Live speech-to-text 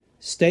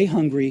Stay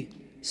hungry,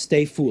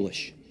 stay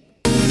foolish.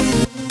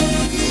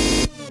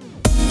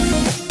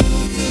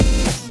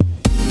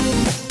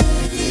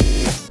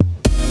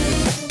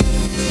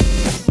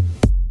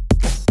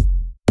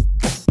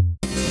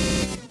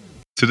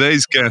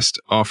 Today's guest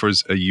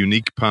offers a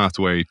unique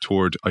pathway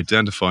toward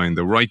identifying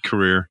the right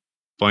career,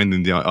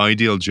 finding the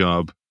ideal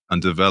job,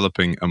 and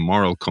developing a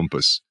moral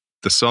compass,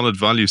 the solid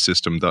value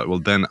system that will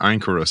then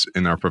anchor us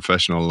in our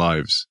professional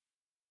lives.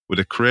 With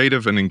a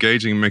creative and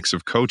engaging mix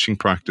of coaching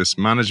practice,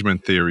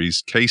 management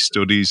theories, case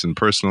studies, and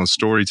personal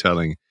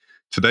storytelling,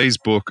 today's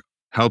book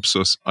helps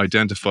us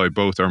identify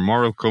both our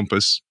moral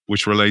compass,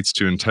 which relates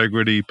to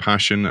integrity,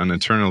 passion, and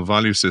internal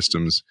value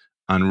systems,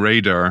 and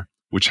radar,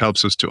 which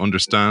helps us to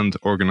understand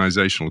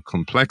organizational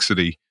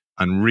complexity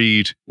and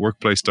read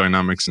workplace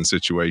dynamics and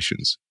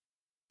situations.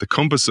 The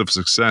compass of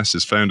success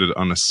is founded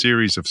on a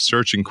series of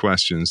searching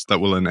questions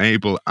that will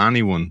enable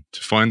anyone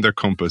to find their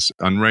compass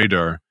and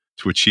radar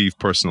to achieve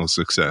personal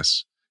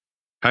success.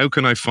 How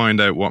can I find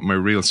out what my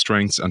real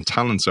strengths and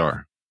talents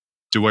are?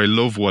 Do I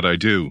love what I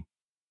do?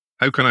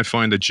 How can I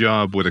find a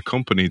job with a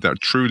company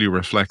that truly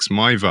reflects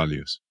my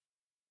values?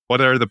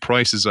 What are the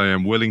prices I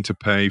am willing to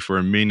pay for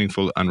a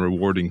meaningful and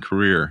rewarding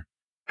career?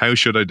 How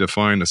should I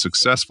define a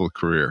successful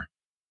career?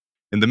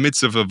 In the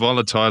midst of a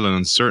volatile and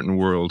uncertain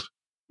world,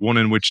 one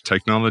in which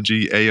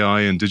technology,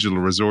 AI, and digital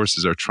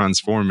resources are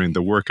transforming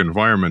the work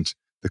environment,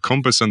 the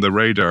compass and the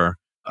radar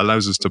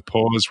allows us to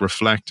pause,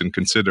 reflect, and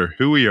consider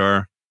who we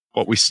are,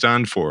 what we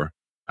stand for,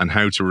 and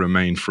how to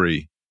remain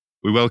free.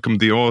 We welcome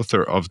the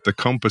author of The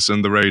Compass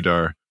and the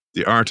Radar,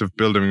 The Art of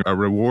Building a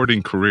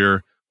Rewarding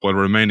Career While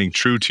Remaining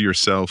True to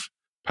Yourself,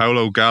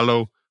 Paolo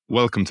Gallo.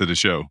 Welcome to the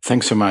show.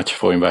 Thanks so much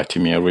for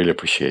inviting me. I really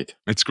appreciate it.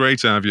 It's great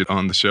to have you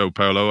on the show,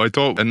 Paolo. I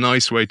thought a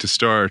nice way to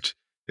start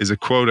is a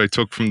quote I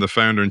took from the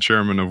founder and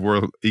chairman of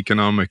World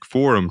Economic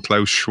Forum,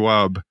 Klaus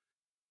Schwab.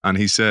 And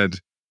he said,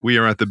 "We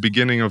are at the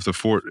beginning of the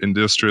Fourth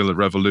Industrial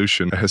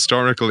Revolution, a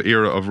historical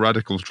era of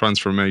radical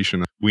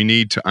transformation. We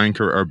need to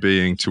anchor our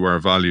being to our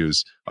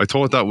values." I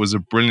thought that was a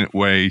brilliant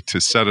way to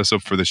set us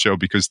up for the show,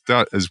 because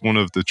that is one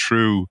of the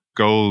true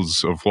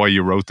goals of why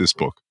you wrote this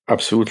book.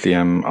 Absolutely.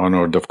 I'm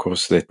honored, of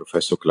course, that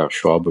Professor Klaus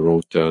Schwab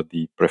wrote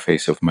the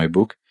preface of my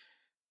book.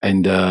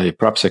 And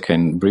perhaps I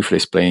can briefly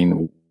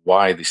explain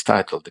why this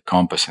title, The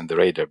Compass and the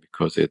Radar,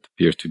 because it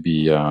appears to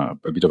be a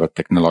bit of a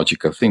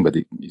technological thing, but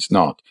it's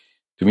not.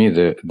 To me,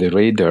 the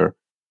radar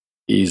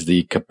is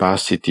the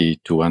capacity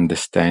to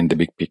understand the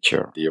big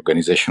picture, the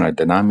organizational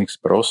dynamics,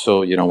 but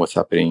also, what's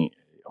happening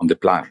on the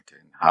planet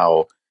and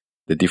how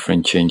the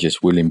different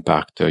changes will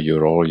impact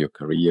your role, your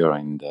career,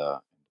 and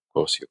of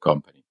course, your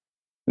company.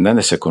 And then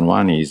the second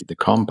one is the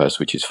compass,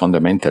 which is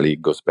fundamentally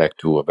goes back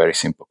to a very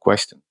simple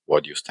question.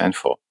 What do you stand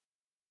for?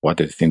 What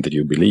are the things that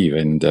you believe?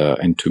 And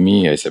to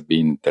me, as I've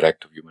been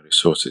director of human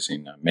resources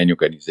in many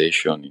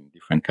organizations in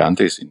different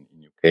countries, in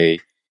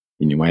UK,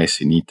 in US,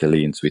 in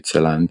Italy, in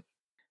Switzerland,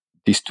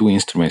 these two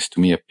instruments to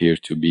me appear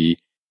to be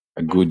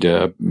a good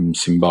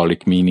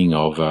symbolic meaning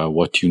of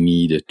what you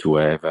need to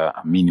have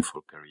a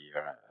meaningful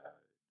career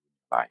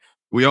life.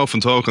 We often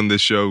talk on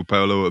this show,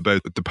 Paolo,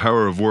 about the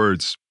power of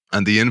words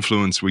and the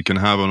influence we can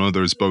have on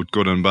others, both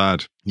good and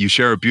bad. You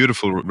share a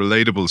beautiful,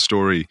 relatable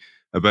story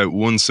about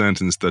one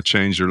sentence that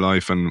changed your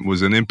life and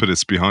was an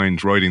impetus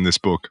behind writing this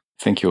book.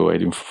 Thank you,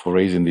 Aidan, for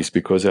raising this,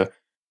 because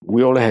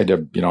we all had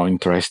a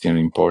interesting,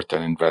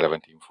 important, and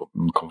relevant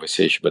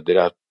conversation, but there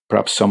are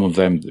perhaps some of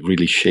them that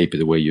really shape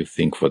the way you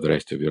think for the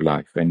rest of your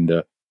life. And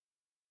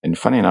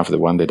funny enough, the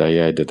one that I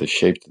had that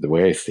shaped the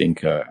way I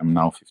think, I'm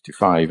now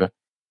 55,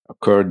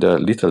 occurred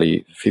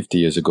literally 50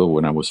 years ago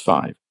when I was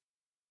 5.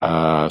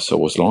 So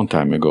it was a long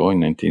time ago, in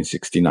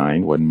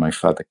 1969, when my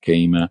father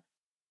came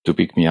to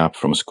pick me up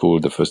from school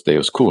the first day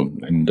of school.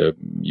 And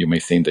you may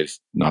think that it's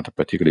not a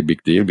particularly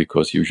big deal,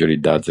 because usually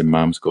dads and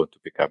moms go to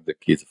pick up the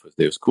kids the first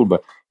day of school.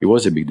 But it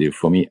was a big deal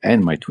for me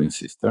and my twin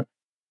sister,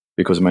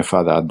 because my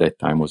father at that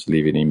time was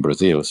living in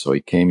Brazil. So he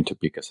came to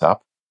pick us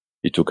up.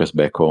 He took us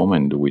back home,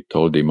 and we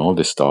told him all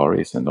the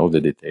stories and all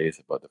the details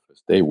about the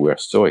first day. We were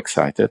so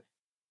excited.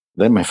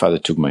 Then my father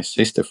took my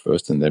sister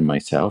first, and then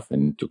myself,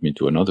 and took me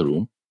to another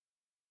room.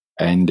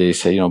 And they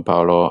say,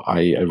 Paolo,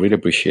 I really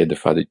appreciate the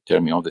fact that you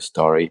tell me all the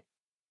story,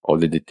 all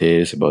the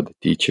details about the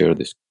teacher,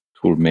 the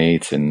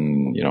schoolmates,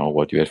 and,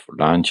 what you had for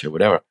lunch or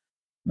whatever.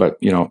 But,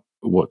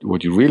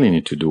 what you really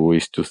need to do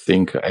is to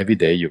think every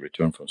day you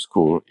return from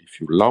school,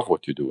 if you love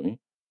what you're doing,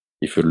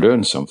 if you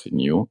learn something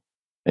new,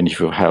 and if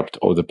you helped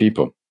other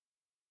people,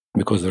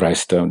 because the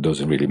rest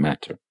doesn't really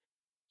matter.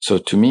 So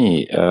to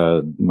me,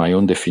 my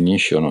own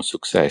definition of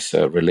success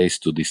relates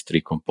to these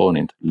 3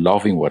 components: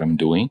 loving what I'm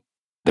doing,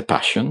 the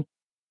passion.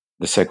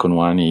 The second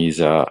one is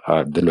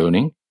the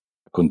learning,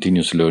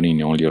 continuous learning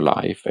in all your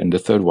life. And the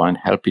third one,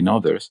 helping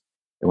others.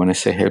 And when I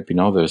say helping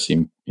others,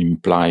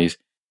 implies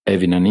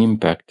having an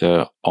impact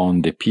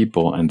on the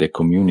people and the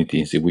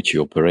communities in which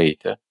you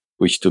operate,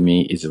 which to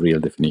me is a real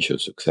definition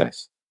of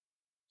success.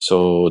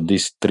 So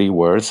these 3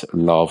 words,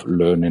 love,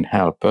 learn, and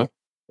help,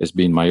 has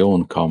been my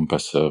own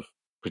compass of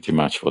pretty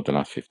much for the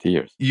last 50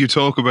 years. You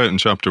talk about in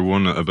chapter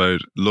 1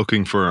 about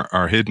looking for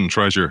our hidden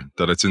treasure,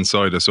 that it's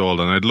inside us all.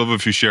 And I'd love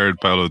if you shared,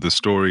 Paolo,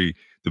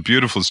 the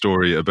beautiful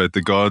story about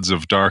the gods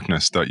of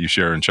darkness that you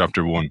share in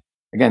chapter 1.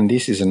 Again,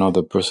 this is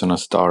another personal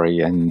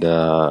story, and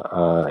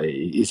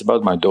it's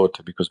about my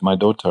daughter, because my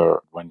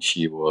daughter, when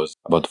she was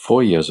about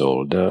 4 years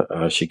old,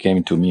 she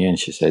came to me and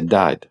she said,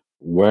 "Dad,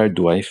 where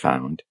do I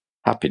find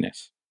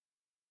happiness?"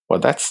 Well,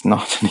 that's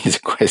not an easy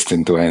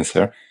question to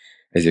answer,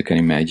 as you can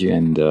imagine.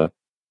 And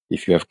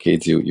if you have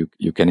kids,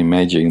 you can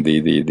imagine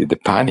the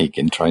panic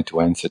in trying to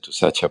answer to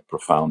such a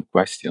profound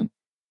question.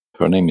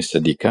 Her name is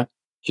Sadika.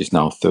 She's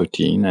now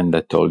 13, and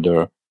I told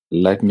her,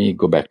 "Let me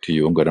go back to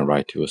you. I'm going to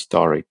write you a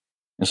story."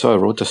 And so I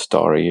wrote a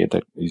story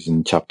that is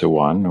in chapter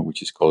 1,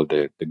 which is called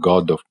the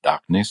God of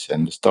Darkness.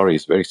 And the story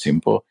is very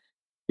simple.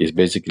 It's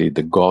basically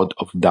the God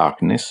of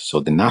Darkness, so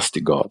the nasty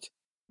God,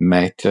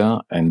 met,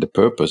 and the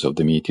purpose of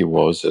the meeting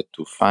was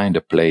to find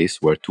a place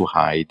where to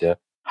hide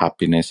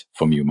happiness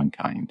from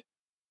humankind.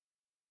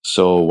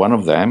 So one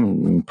of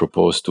them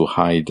proposed to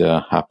hide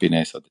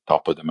happiness at the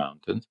top of the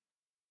mountain.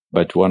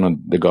 But one of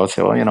the gods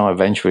said, well,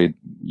 eventually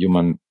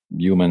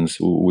humans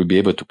will be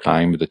able to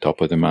climb the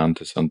top of the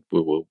mountains and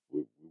we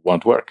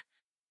won't work.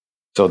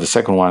 So the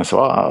second one said,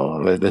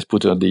 let's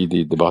put it at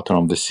the bottom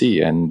of the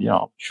sea. And,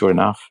 sure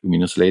enough, a few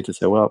minutes later,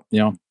 said,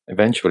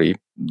 eventually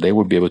they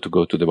will be able to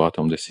go to the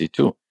bottom of the sea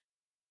too.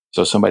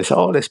 So somebody said,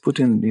 let's put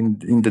it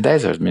in the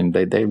desert. I mean,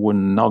 they will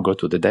not go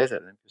to the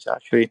desert. And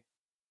actually,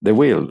 they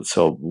will.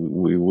 So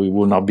we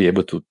will not be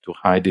able to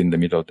hide in the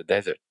middle of the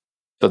desert.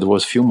 So there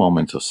was few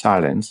moments of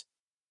silence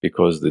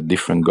because the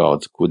different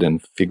gods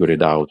couldn't figure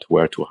it out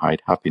where to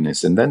hide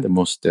happiness. And then the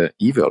most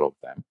evil of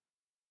them,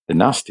 the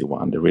nasty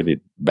one, the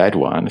really bad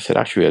one, said,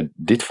 actually, I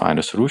did find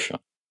a solution.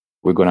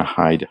 We're going to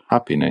hide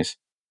happiness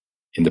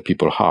in the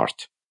people's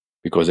heart,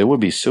 because they will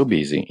be so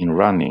busy in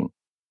running,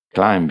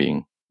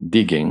 climbing,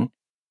 digging,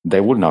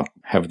 they will not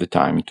have the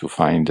time to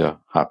find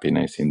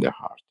happiness in their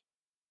heart.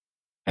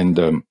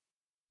 And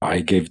I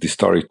gave this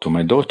story to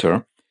my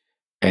daughter,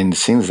 and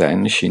since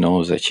then, she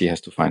knows that she has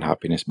to find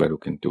happiness by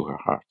looking to her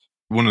heart.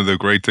 One of the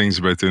great things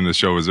about doing the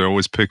show is I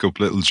always pick up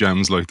little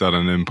gems like that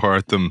and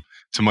impart them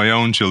to my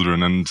own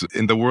children. And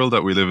in the world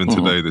that we live in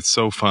today, that's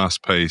so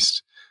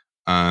fast-paced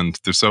and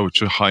there's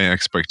such high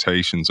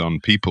expectations on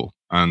people.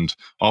 And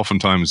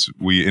oftentimes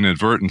we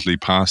inadvertently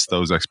pass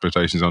those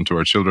expectations on to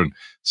our children.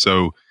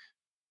 So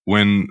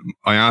when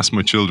I ask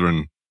my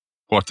children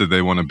what do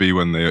they want to be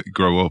when they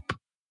grow up,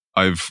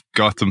 I've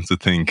got them to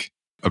think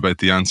about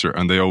the answer,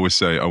 and they always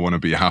say, I want to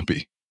be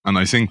happy. And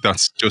I think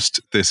that's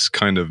just this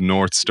kind of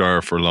North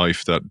Star for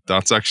life,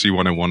 that's actually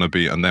what I want to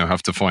be. And now I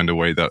have to find a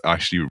way that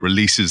actually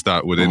releases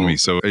that within me.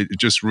 So it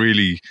just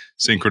really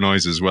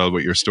synchronizes well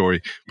with your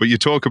story. But you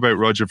talk about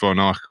Roger von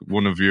Och,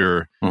 one of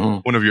your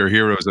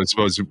heroes, I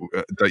suppose,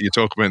 that you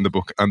talk about in the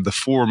book, and the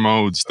 4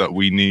 modes that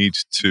we need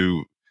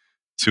to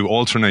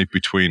alternate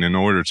between in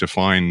order to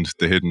find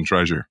the hidden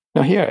treasure.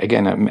 Now here,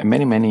 again,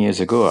 many, many years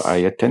ago, I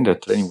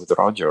attended training with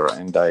Roger,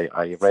 and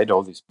I read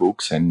all these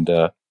books, and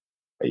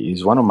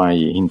he's one of my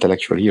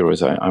intellectual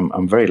heroes.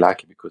 I'm very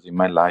lucky because in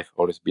my life I've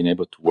always been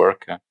able to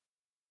work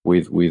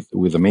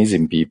with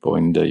amazing people.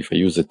 And if I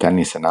use a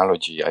tennis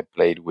analogy, I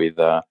played with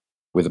the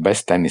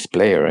best tennis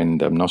player,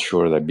 and I'm not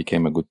sure that I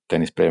became a good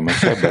tennis player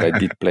myself, but I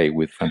did play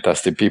with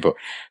fantastic people.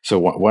 So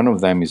one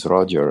of them is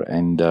Roger,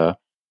 and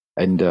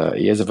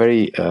he has a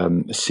very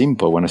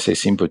simple, when I say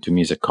simple, to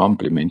me is a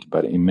compliment,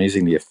 but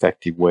amazingly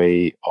effective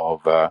way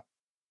of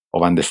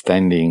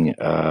understanding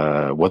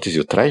what is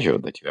your treasure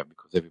that you have,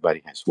 because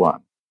everybody has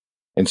one.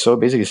 And so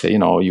basically say,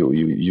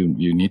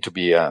 you need to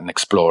be an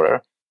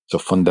explorer. So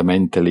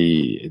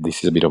fundamentally,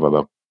 this is a bit of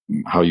about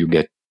how you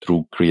get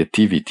through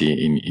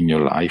creativity in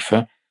your life.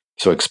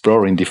 So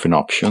exploring different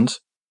options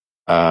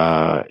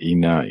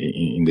in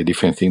the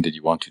different things that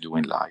you want to do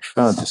in life.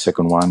 The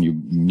second one, you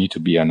need to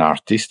be an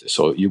artist.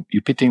 So you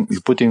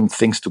putting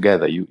things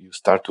together. You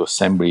start to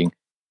assembling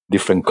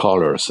different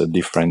colors,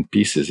 different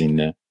pieces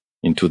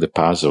into the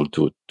puzzle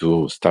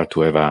to start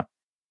to have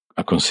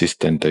a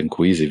consistent and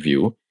cohesive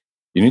view.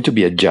 You need to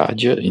be a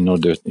judge in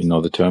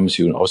other terms.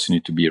 You also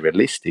need to be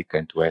realistic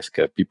and to ask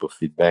people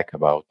feedback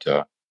about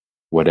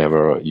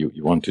whatever you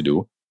want to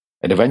do.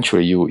 And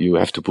eventually you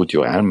have to put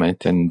your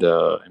helmet and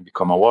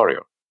become a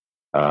warrior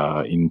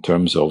in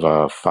terms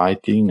of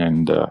fighting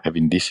and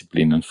having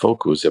discipline and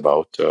focus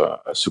about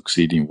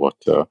succeeding what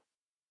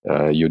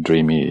your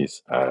dream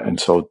is. And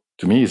so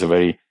to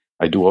me,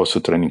 I do also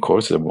training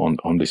courses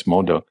on this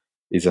model.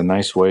 Is a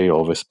nice way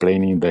of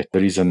explaining that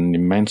there is an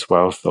immense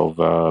wealth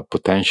of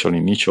potential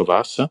in each of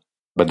us,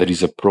 but there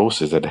is a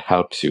process that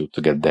helps you to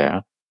get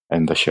there.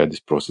 And I share this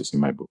process in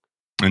my book.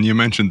 And you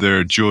mentioned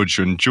there judge,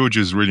 and judge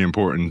is really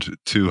important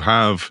to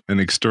have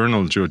an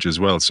external judge as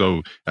well.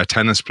 So a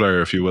tennis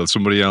player, if you will,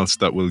 somebody else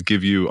that will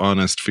give you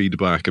honest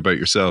feedback about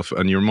yourself.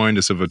 And you remind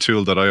us of a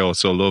tool that I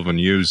also love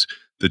and use,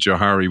 the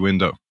Johari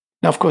window.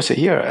 Now, of course,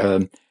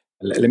 here,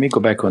 let me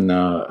go back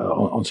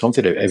on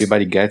something that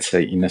everybody gets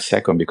in a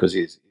second,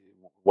 because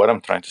what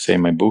I'm trying to say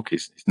in my book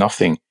is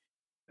nothing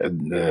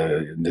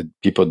the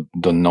people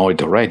don't know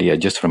it already, I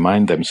just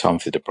remind them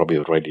something they probably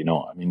already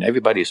know. I mean,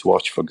 everybody's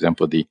watched, for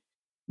example, the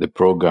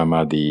program,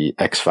 the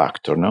X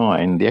Factor, no?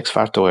 And the X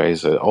Factor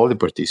is all the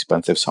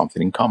participants have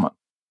something in common,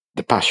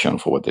 the passion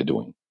for what they're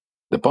doing.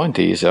 The point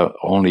is,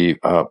 only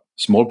a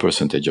small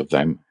percentage of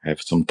them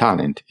have some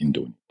talent in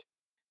doing it.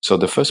 So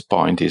the first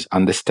point is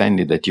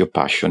understanding that your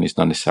passion is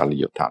not necessarily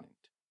your talent.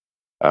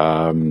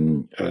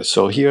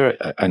 So here,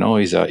 I know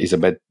is a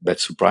bad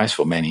surprise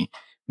for many,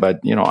 but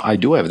I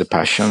do have the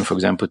passion, for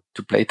example,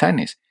 to play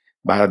tennis,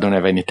 but I don't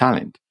have any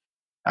talent.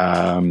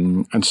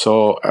 And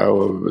so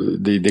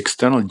the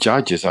external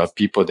judges are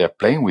people that are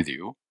playing with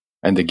you,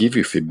 and they give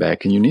you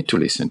feedback, and you need to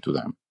listen to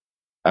them.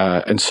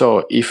 And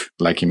so if,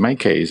 like in my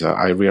case,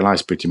 I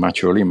realized pretty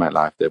much early in my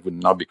life that I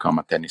would not become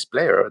a tennis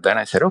player, then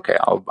I said, okay,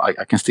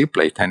 I can still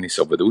play tennis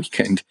over the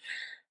weekend.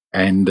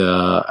 And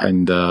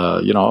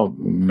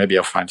maybe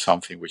I'll find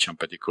something which I'm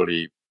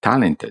particularly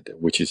talented,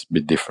 which is a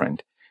bit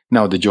different.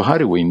 Now, the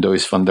Johari window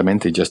is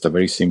fundamentally just a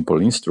very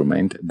simple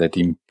instrument that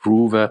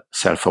improves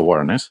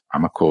self-awareness.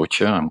 I'm a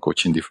coach. I'm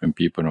coaching different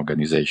people and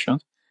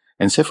organizations.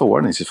 And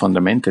self-awareness is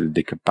fundamentally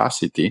the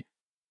capacity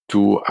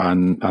to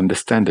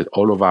understand that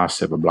all of us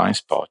have a blind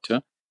spot.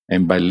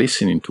 And by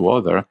listening to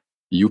others,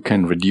 you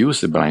can reduce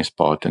the blind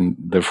spot and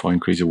therefore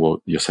increase your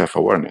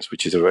self-awareness,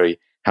 which is a very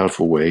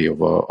helpful way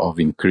of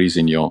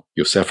increasing your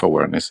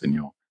self-awareness and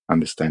your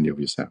understanding of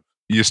yourself.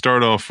 You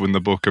start off in the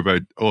book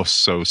about us,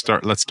 so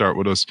let's start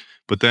with us.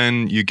 But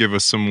then you give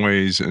us some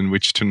ways in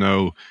which to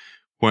know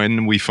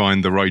when we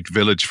find the right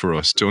village for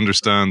us, to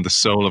understand the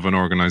soul of an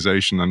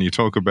organization. And you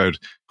talk about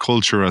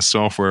culture as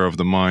software of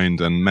the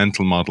mind and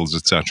mental models,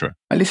 etc.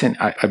 Listen,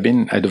 I've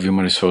been head of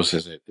human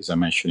resources, as I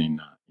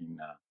mentioned, in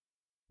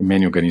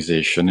many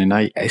organizations, and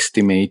I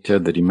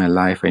estimated that in my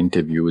life I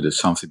interviewed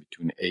something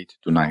between 8,000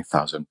 to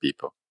 9,000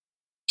 people.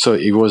 So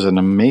it was an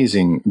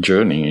amazing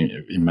journey,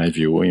 in my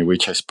view, in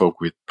which I spoke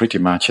with pretty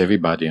much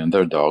everybody and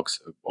their dogs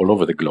all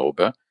over the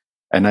globe.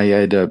 And I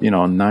had,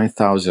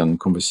 9,000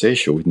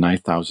 conversations with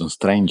 9,000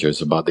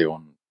 strangers about their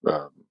own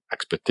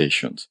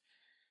expectations.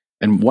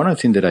 And one of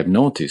the things that I've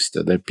noticed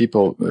that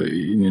people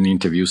in an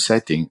interview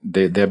setting,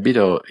 they're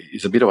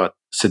it's a bit of a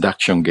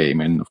seduction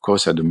game. And of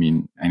course, I don't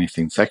mean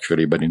anything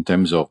sexually, but in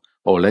terms of,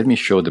 let me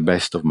show the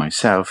best of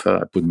myself.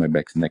 I put my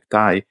best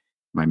necktie,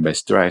 my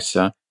best dress,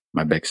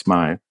 my best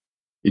smile,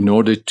 in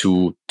order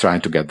to try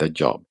to get that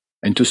job.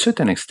 And to a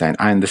certain extent,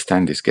 I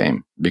understand this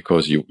game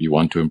because you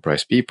want to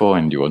impress people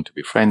and you want to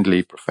be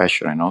friendly,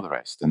 professional, and all the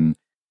rest, and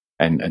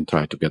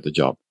try to get the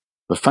job.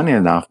 But funny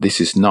enough,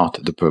 this is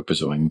not the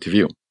purpose of an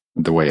interview,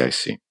 the way I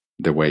see.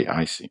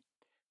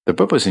 The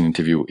purpose of an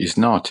interview is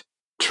not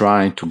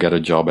trying to get a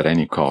job at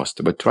any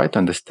cost, but try to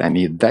understand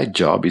if that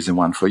job is the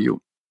one for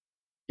you.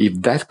 If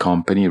that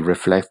company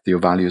reflects your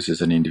values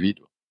as an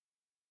individual.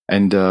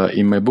 And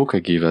in my book, I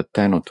give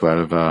 10 or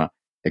 12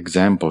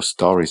 example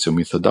stories or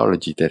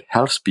methodology that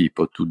helps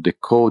people to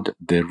decode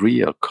the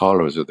real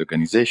colors of the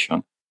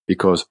organization,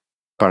 because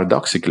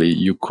paradoxically,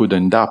 you could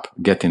end up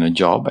getting a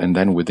job and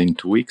then within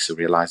 2 weeks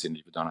realizing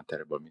you've done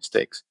terrible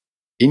mistakes.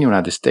 In the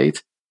United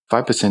States,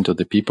 5% of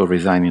the people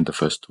resign in the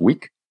first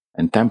week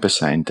and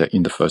 10%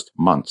 in the first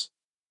month.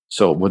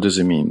 So what does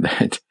it mean?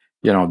 That,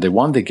 they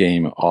won the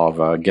game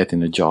of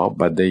getting a job,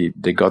 but they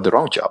got the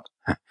wrong job.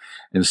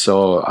 And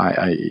so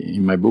I,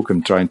 in my book,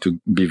 I'm trying to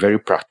be very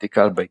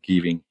practical by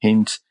giving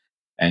hints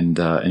and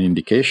an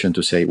indication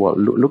to say, well,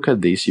 look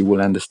at this. You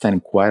will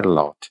understand quite a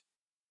lot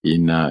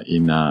in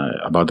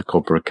about the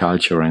corporate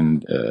culture,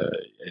 and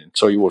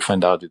so you will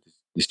find out that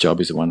this job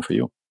is the one for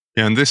you.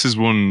 Yeah, and this is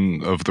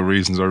one of the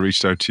reasons I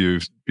reached out to you,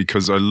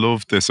 because I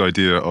love this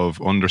idea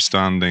of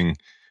understanding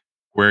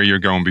where you're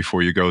going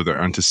before you go there,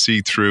 and to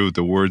see through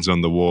the words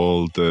on the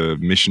wall, the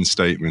mission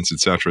statements,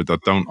 etc.,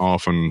 that don't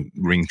often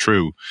ring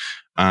true.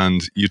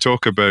 And you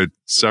talk about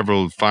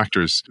several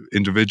factors: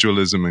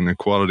 individualism,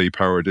 inequality,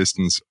 power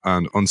distance,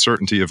 and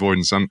uncertainty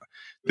avoidance. And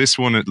this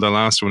one, the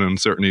last one,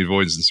 uncertainty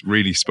avoidance,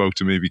 really spoke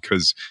to me,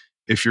 because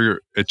if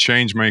you're a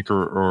change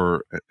maker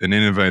or an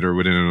innovator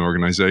within an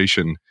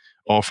organization,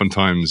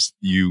 oftentimes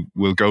you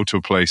will go to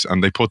a place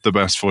and they put the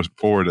best foot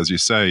forward, as you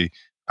say,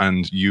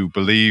 and you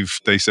believe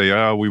they say,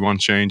 we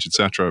want change,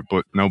 etc.,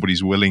 but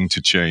nobody's willing to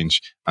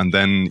change. And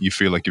then you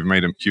feel like you've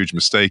made a huge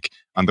mistake.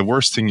 And the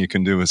worst thing you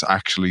can do is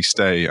actually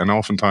stay. And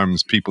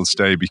oftentimes people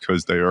stay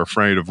because they are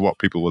afraid of what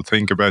people will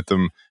think about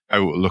them,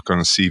 how it will look on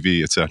a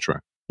CV,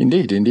 etc.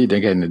 Indeed.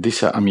 Again,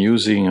 this I'm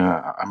using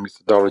a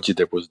methodology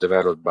that was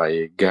developed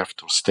by Gert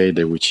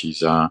Hofstede, which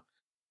is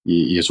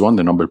he has won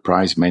the Nobel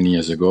Prize many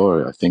years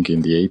ago, I think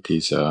in the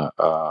 80s,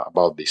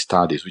 about these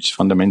studies, which is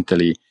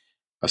fundamentally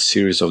a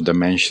series of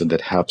dimensions that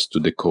helps to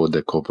decode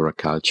the corporate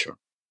culture.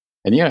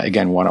 And here,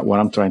 again, what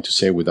I'm trying to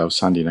say without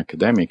sounding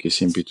academic is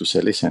simply to say,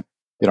 listen,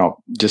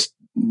 just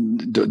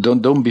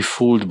don't be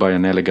fooled by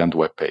an elegant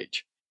web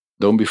page.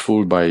 Don't be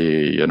fooled by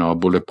a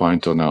bullet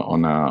point on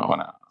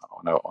a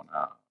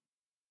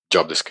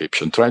job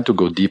description. Trying to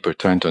go deeper,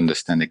 trying to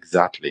understand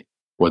exactly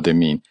what they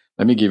mean.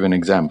 Let me give you an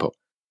example.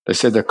 let's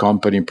say the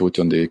company put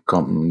on the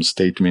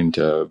statement,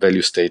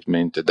 value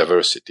statement,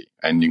 diversity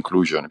and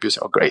inclusion. People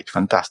say, oh, great,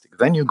 fantastic.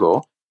 Then you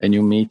go and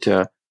you meet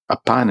a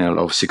panel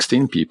of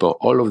 16 people,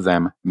 all of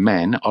them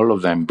men, all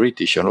of them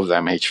British, all of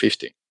them age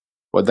 50.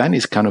 Well, then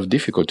it's kind of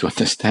difficult to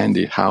understand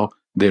how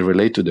they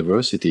relate to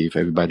diversity if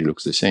everybody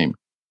looks the same.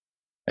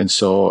 And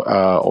so,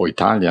 or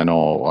Italian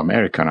or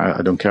American,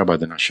 I don't care about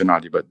the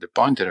nationality, but the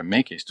point that I'm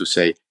making is to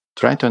say,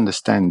 try to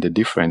understand the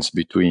difference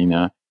between,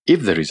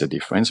 if there is a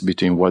difference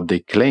between what they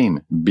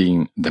claim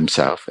being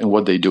themselves and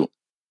what they do.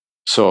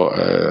 So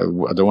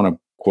I don't want to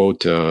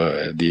quote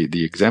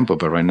the example,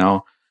 but right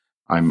now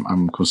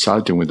I'm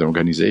consulting with an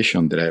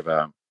organization that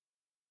have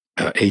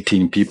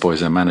 18 people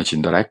as a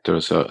managing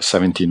directors,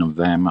 17 of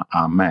them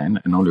are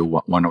men, and only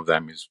one of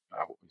them is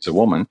a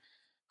woman,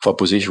 for a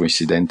position which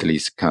incidentally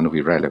is kind of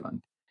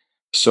irrelevant.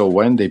 So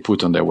when they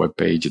put on their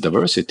webpage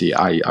diversity,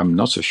 I'm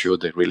not so sure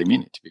they really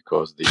mean it,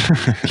 because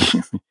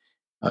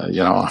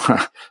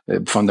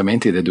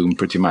fundamentally they're doing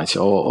pretty much.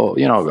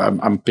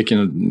 I'm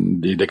picking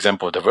the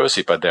example of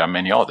diversity, but there are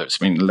many others.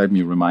 I mean, let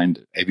me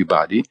remind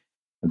everybody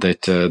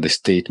that the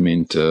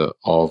statement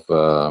of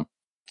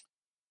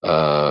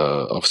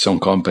some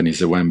companies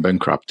that went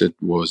bankrupted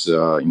was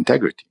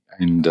integrity,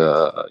 and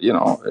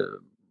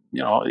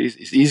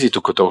it's easy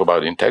to talk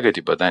about integrity,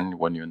 but then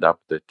when you end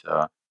up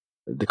that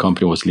the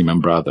company was Lehman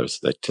Brothers,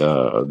 that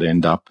they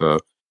end up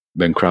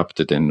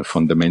bankrupted and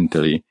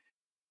fundamentally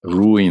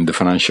ruin the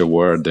financial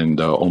world and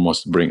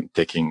almost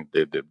taking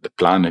the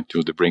planet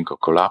to the brink of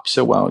collapse.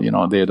 So, well,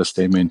 they had a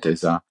statement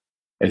as a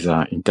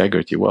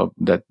integrity. Well,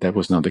 that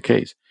was not the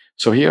case.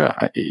 So here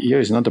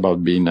is not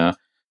about being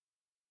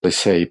let's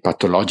say,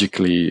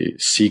 pathologically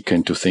sick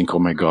and to think, oh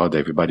my God,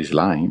 everybody's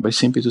lying, but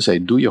simply to say,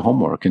 do your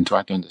homework and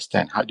try to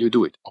understand. How do you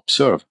do it?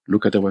 Observe,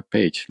 look at the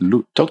webpage,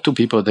 talk to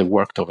people that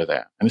worked over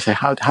there and say,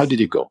 how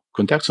did it go?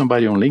 Contact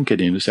somebody on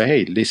LinkedIn and say,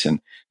 hey,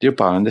 listen, dear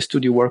Paolo, I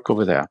understood you work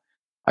over there.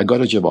 I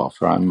got a job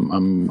offer.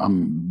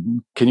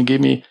 Can you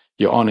give me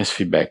your honest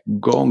feedback?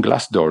 Go on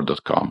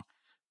glassdoor.com.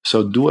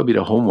 So do a bit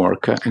of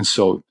homework, and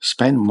so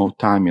spend more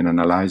time in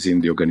analyzing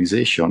the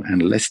organization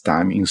and less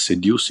time in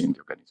seducing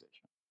the organization.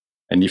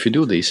 And if you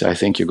do this, I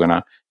think you're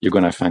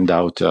gonna find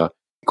out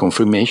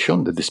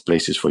confirmation that this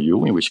place is for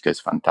you, in which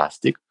case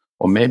fantastic,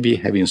 or maybe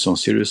having some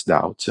serious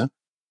doubts,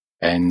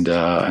 and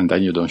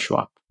then you don't show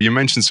up. You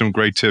mentioned some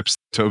great tips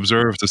to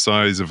observe the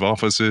size of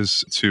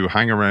offices, to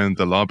hang around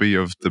the lobby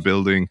of the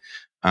building,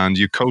 and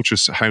you coach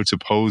us how to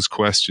pose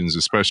questions,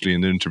 especially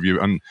in the interview.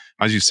 And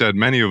as you said,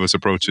 many of us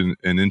approach an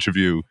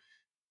interview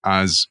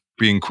as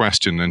being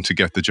questioned and to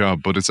get the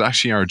job, but it's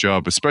actually our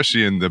job,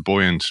 especially in the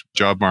buoyant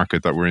job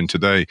market that we're in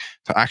today,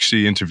 to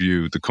actually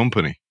interview the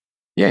company.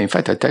 Yeah, in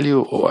fact, I tell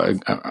you,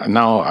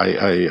 now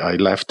I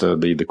left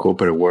the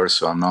corporate world,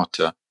 so I'm not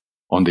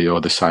on the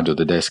other side of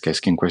the desk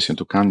asking questions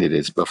to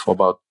candidates. But for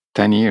about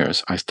 10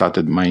 years, I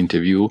started my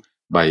interview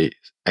by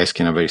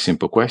asking a very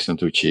simple question,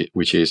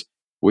 which is,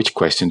 which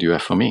question do you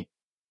have for me?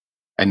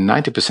 And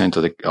 90%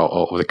 of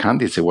the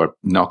candidates were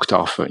knocked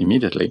off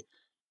immediately,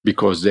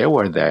 because they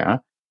were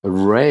there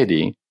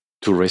ready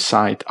to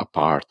recite a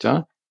part,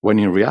 when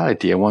in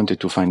reality, I wanted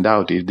to find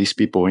out if these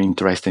people were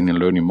interested in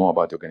learning more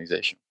about the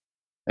organization.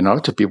 And a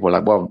lot of people were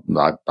like, well,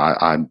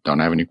 I don't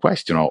have any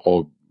question,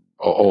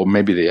 or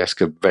maybe they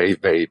ask a very,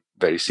 very,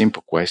 very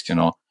simple question,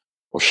 or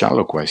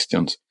shallow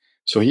questions.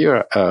 So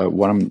here,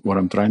 what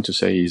I'm trying to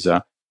say is,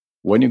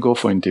 when you go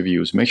for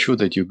interviews, make sure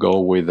that you go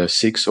with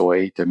 6 or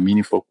 8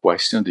 meaningful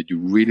questions that you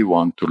really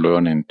want to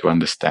learn and to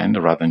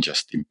understand, rather than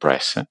just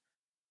impress.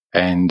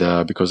 And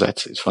because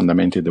that's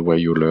fundamentally the way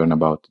you learn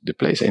about the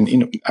place.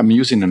 And I'm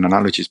using an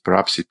analogy,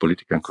 perhaps it's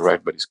politically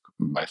incorrect, but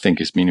I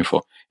think it's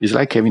meaningful. It's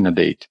like having a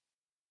date.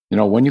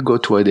 When you go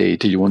to a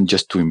date, you want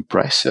just to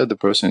impress the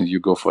person. You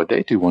go for a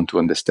date, you want to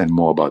understand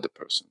more about the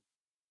person.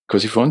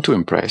 Because if you want to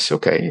impress,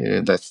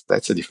 okay,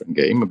 that's a different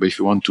game. But if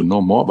you want to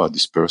know more about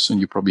this person,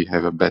 you probably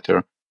have a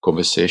better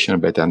conversation, a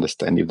better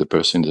understanding of the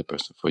person is the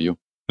person for you.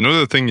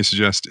 Another thing you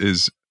suggest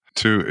is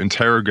to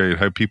interrogate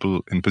how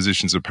people in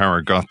positions of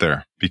power got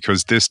there,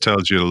 because this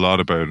tells you a lot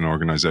about an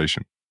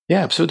organization.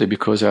 Yeah, absolutely,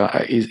 because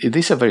it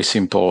is a very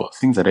simple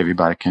thing that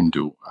everybody can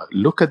do.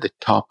 Look at the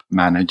top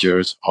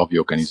managers of the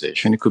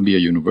organization. It could be a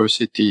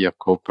university, a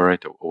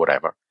corporate, or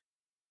whatever.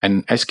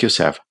 And ask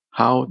yourself,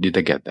 how did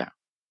they get there?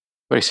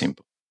 Very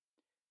simple.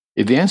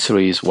 If the answer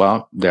is,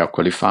 well, they are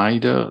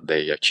qualified,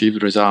 they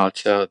achieved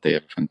results, they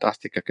have a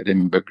fantastic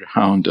academic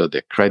background,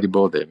 they're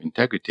credible, they have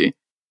integrity,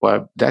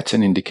 well, that's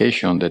an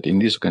indication that in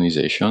this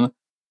organization,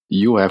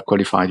 you have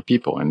qualified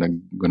people. And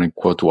I'm going to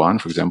quote one,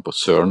 for example,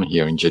 CERN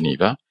here in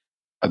Geneva.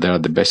 There are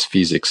the best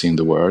physics in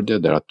the world.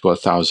 There are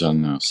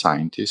 12,000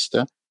 scientists.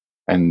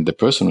 And the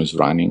person who's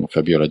running,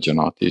 Fabiola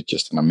Gianotti, is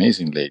just an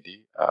amazing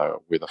lady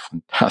with a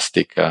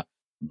fantastic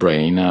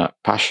brain,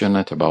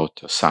 passionate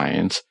about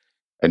science.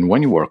 And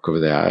when you work over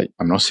there,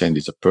 I'm not saying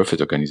it's a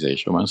perfect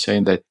organization. I'm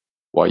saying that,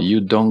 well,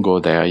 you don't go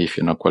there if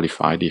you're not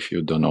qualified, if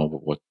you don't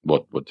know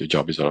what the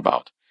job is all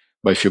about.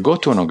 But if you go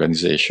to an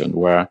organization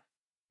where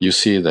you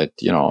see that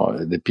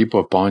the people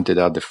appointed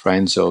are the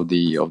friends of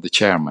the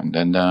chairman,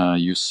 and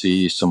you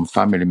see some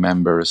family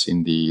members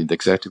in the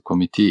executive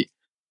committee,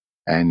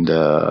 and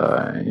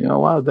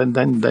well,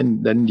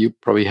 then you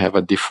probably have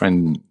a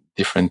different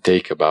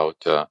take about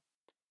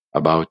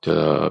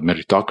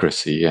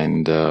meritocracy,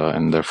 and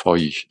therefore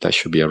that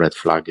should be a red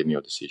flag in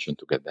your decision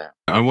to get there.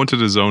 I wanted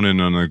to zone in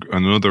on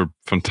another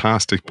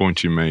fantastic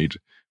point you made,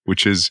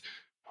 which is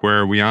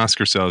where we ask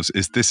ourselves,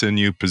 is this a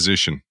new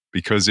position?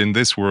 Because in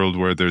this world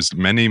where there's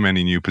many,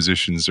 many new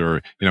positions,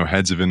 or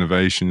heads of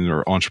innovation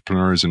or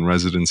entrepreneurs in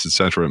residence,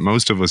 etc.,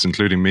 most of us,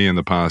 including me in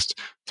the past,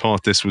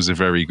 thought this was a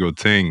very good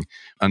thing,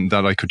 and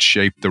that I could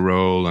shape the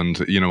role,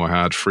 and I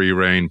had free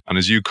reign. And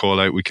as you call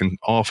out, we can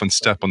often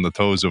step on the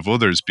toes of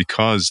others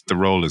because the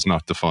role is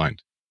not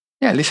defined.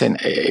 Yeah, listen,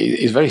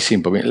 it's very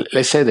simple. I mean,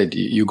 let's say that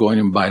you go in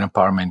and buy an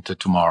apartment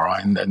tomorrow,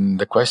 and then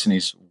the question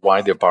is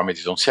why the apartment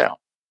is on sale.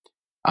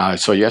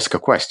 So you ask a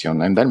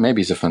question, and then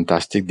maybe it's a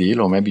fantastic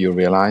deal, or maybe you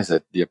realize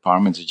that the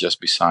apartment is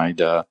just beside,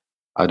 a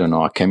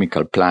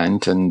chemical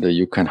plant, and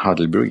you can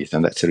hardly breathe,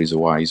 and that's the reason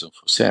why it's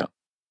for sale.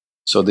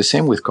 So the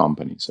same with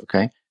companies,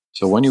 okay?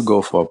 So when you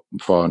go for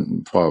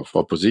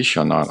a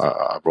position or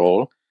a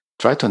role,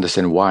 try to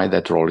understand why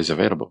that role is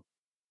available.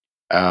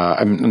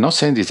 I'm not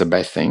saying it's a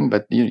bad thing,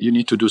 but you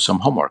need to do some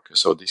homework.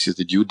 So this is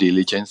the due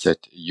diligence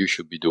that you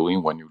should be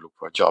doing when you look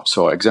for a job.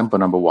 So example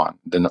number one,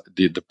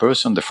 the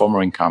person, the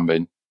former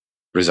incumbent,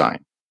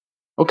 resigned.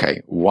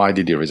 Okay, why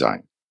did he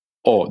resign?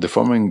 Oh, the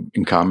former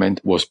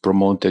incumbent was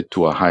promoted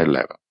to a higher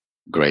level.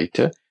 Great.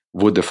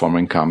 Would the former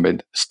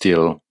incumbent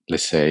still,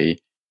 let's say,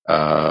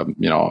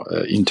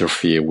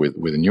 interfere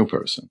with a new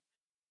person?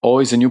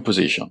 Or is a new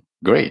position?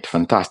 Great,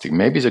 fantastic.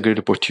 Maybe it's a great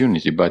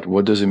opportunity, but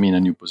what does it mean,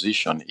 a new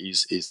position?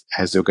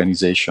 Has the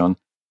organization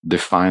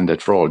defined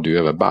that role? Do you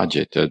have a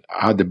budget?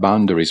 Are the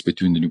boundaries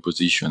between the new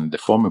position and the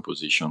former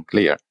position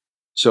clear?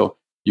 So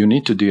you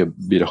need to do a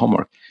bit of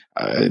homework.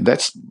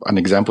 That's an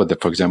example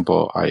that, for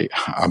example,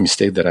 a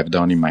mistake that I've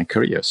done in my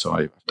career. So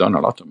I've done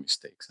a lot of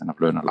mistakes, and I've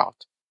learned a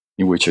lot,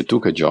 in which I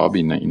took a job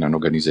in an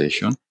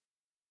organization.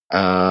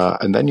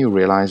 And then you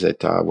realize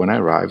that when I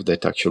arrived,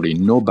 that actually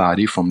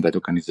nobody from that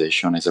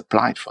organization has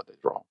applied for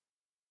that role.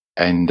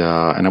 And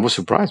I was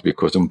surprised,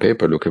 because on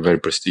paper it looked a very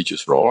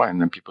prestigious role, and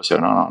then people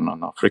said,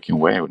 no, freaking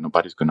way,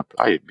 nobody's going to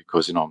apply it,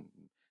 because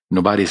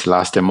nobody's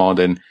lasted more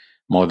than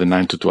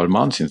 9 to 12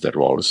 months in that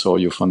role. So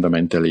you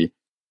fundamentally,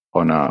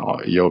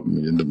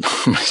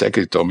 the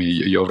secretary told me,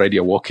 you're already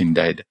a walking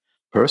dead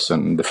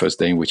person the first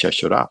day in which I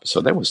showed up. So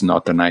that was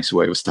not a nice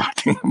way of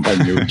starting my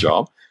new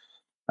job.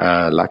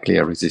 Luckily,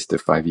 I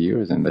resisted 5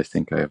 years, and I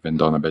think I haven't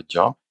done a bad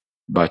job.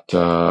 But,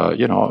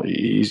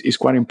 it's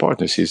quite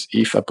important.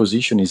 If a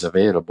position is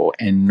available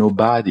and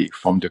nobody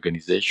from the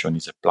organization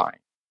is applying,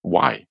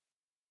 why?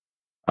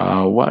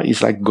 Well,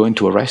 it's like going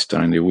to a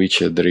restaurant in which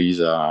there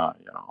is,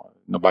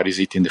 nobody's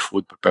eating the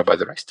food prepared by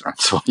the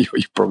restaurant. So you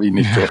probably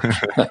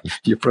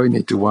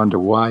need to wonder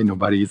why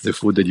nobody eats the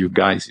food that you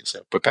guys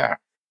yourself prepare,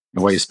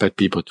 and why you expect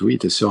people to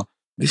eat it. So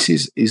this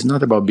is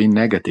not about being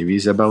negative.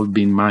 It's about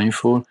being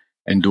mindful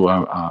and do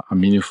a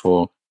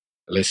meaningful,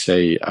 let's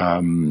say,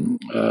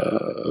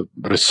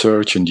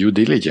 research and due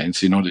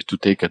diligence in order to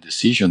take a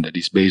decision that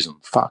is based on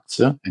facts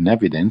and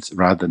evidence,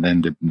 rather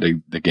than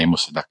the game of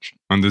seduction.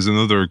 And there's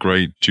another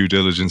great due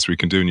diligence we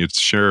can do, and you'd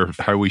share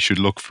how we should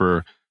look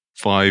for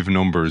 5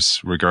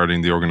 numbers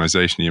regarding the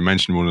organization. You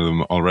mentioned one of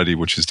them already,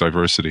 which is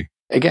diversity.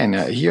 Again,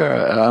 here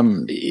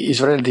it's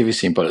relatively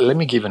simple. Let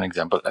me give an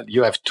example.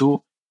 You have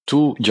two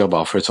job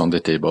offers on the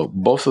table,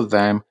 both of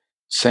them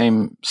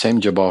same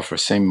job offer,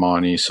 same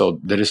money. So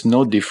there is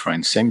no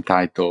difference, same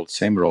title,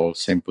 same role,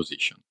 same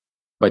position.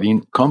 But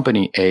in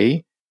company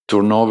A,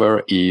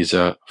 turnover is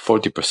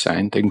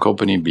 40%, and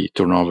company B,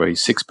 turnover is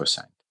 6%.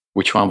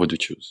 Which one would you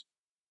choose?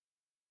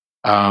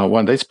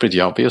 Well, that's pretty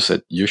obvious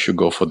that you should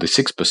go for the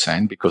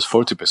 6%, because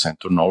 40%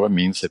 turnover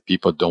means that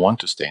people don't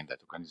want to stay in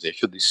that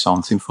organization. There's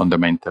something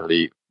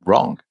fundamentally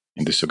wrong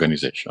in this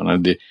organization.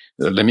 And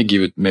let me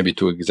give it maybe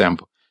 2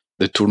 examples.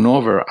 The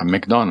turnover at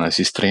McDonald's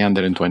is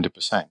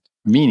 320%,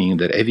 meaning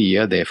that every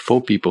year they have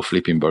 4 people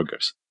flipping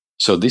burgers.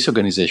 So this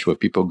organization where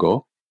people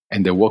go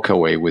and they walk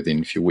away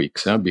within a few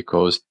weeks,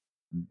 because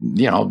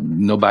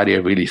nobody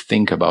really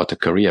think about a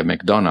career at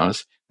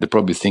McDonald's. They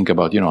probably think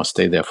about,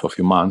 stay there for a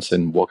few months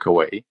and walk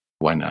away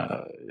when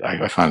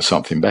I find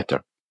something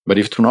better. But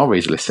if turnover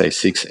is, let's say,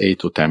 6, 8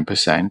 to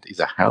 10%, is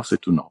a healthy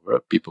turnover.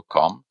 People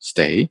come,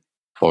 stay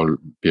for a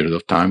period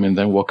of time, and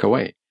then walk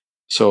away.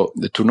 So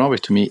the turnover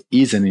to me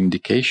is an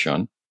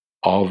indication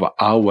of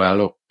how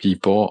well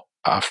people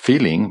are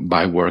feeling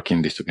by working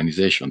in this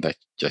organization.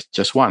 That's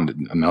just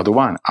one. Another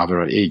one,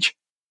 average age.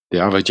 The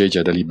average age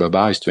at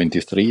Alibaba is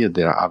 23.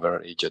 The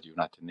average age at the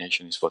United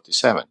Nations is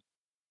 47.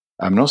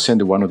 I'm not saying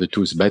that one of the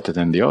two is better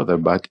than the other,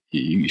 but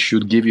it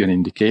should give you an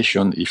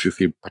indication if you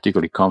feel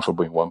particularly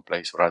comfortable in one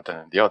place rather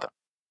than the other.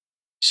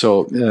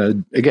 So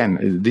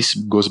again, this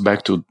goes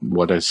back to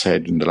what I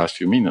said in the last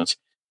few minutes.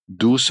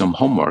 Do some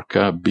homework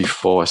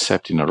before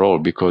accepting a role,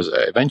 because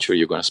eventually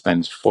you're going to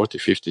spend 40,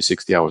 50,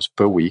 60 hours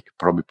per week,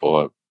 probably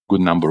for a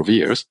good number of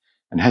years.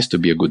 And it has to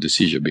be a good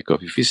decision,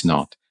 because if it's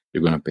not,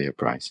 you're going to pay a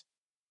price.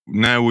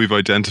 Now we've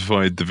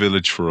identified the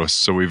village for us.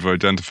 So we've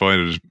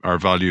identified our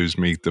values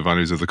meet the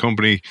values of the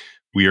company.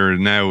 We are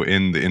now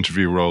in the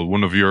interview role.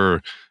 One of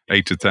your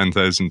 8 to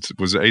 10,000,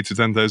 was it 8 to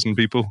 10,000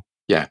 people?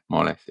 Yeah,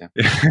 more or less, yeah.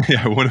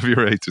 Yeah, one of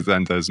your 8 to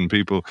 10,000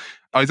 people.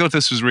 I thought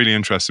this was really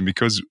interesting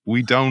because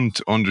we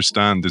don't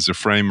understand there's a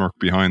framework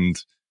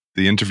behind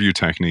the interview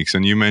techniques.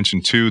 And you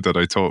mentioned two that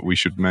I thought we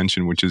should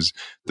mention, which is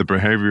the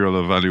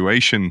behavioral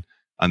evaluation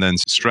and then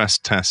stress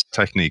test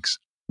techniques.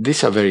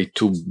 These are very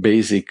two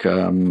basic,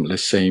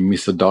 let's say,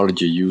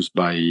 methodology used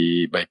by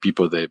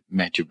people that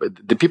met you.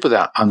 But the people that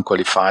are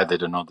unqualified, they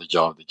don't know the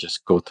job. They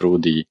just go through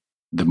the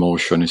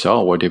motion and say,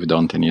 oh, what have you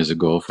done 10 years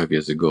ago, 5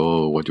 years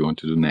ago? What do you want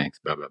to do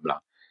next? Blah, blah, blah.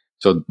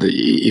 So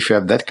if you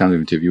have that kind of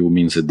interview, it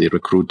means that the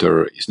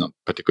recruiter is not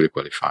particularly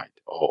qualified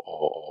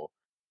or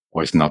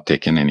is not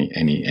taking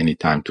any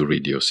time to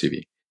read your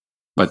CV.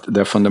 But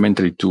there are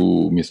fundamentally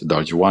two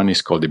methodologies. One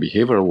is called the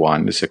behavioral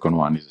one. The second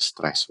one is the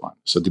stress one.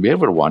 So the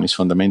behavioral one is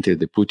fundamentally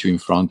they put you in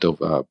front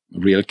of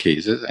real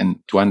cases and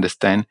to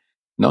understand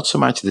not so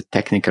much the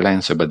technical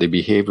answer, but the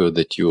behavior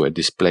that you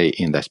display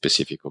in that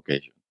specific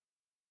occasion.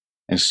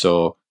 And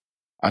so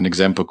an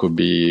example could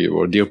be,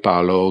 well, dear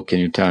Paolo, can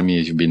you tell me,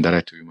 you've been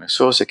direct to human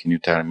resources, can you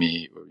tell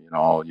me,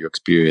 your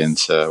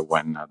experience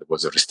when there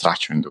was a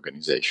restructuring in the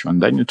organization?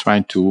 And then you're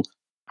trying to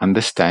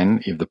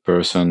understand if the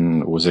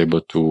person was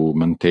able to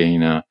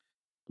maintain,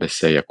 let's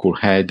say, a cool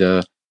head,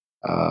 a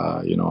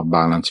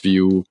balanced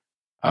view,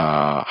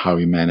 how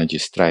he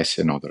manages stress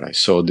and all the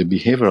rest. So the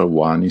behavioral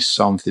one is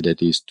something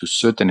that is to a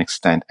certain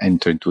extent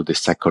enter into the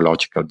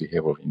psychological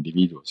behavior of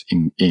individuals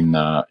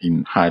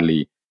in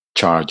highly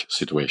charged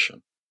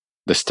situation.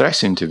 The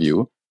stress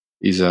interview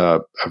is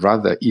a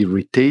rather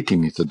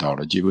irritating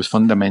methodology, which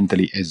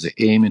fundamentally has the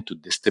aim to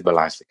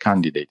destabilize the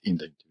candidate in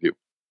the interview.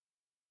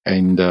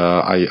 And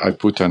I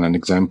put an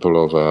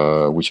example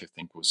of, which I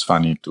think was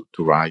funny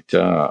to write,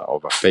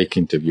 of a fake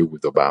interview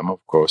with Obama,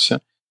 of course.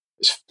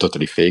 It's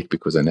totally fake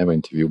because I never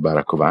interviewed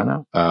Barack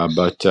Obama.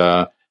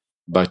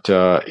 But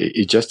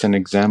it's just an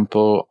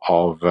example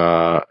of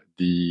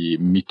the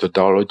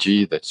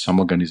methodology that some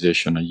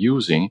organizations are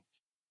using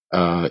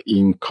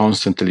in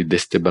constantly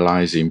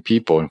destabilizing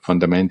people and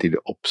fundamentally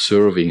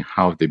observing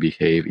how they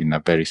behave in a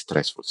very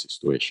stressful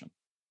situation.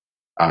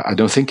 I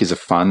don't think it's a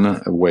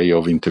fun way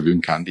of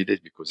interviewing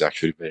candidates because it's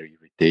actually very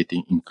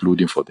irritating,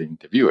 including for the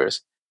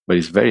interviewers, but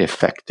it's very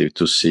effective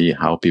to see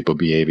how people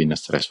behave in a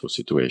stressful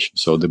situation.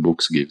 So the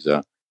books gives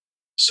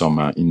some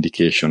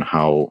indication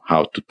how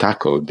to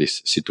tackle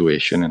this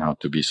situation and how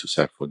to be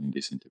successful in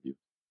this interview.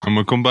 And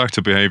we'll come back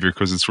to behavior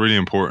because it's really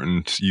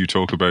important. You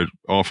talk about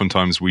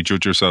oftentimes we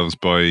judge ourselves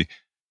by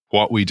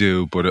what we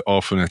do, but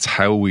often it's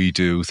how we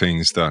do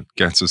things that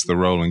gets us the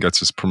role and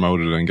gets us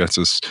promoted and gets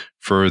us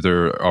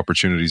further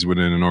opportunities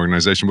within an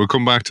organization. We'll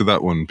come back to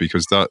that one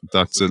because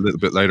that's a little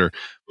bit later.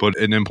 But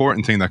an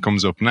important thing that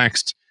comes up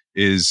next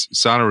is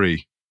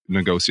salary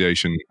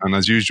negotiation. And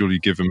as usual, you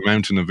give a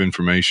mountain of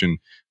information.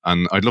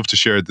 And I'd love to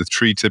share the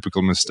 3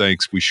 typical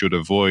mistakes we should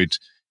avoid: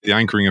 the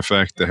anchoring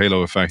effect, the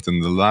halo effect,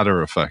 and the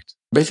ladder effect.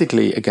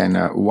 Basically, again,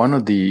 one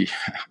of the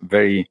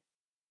very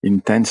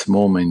intense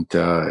moment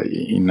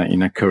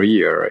in a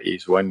career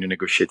is when you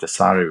negotiate a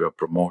salary or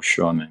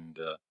promotion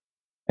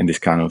and these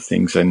kind of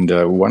things. And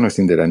one of the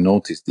things that I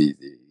noticed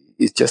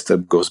it just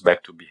goes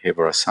back to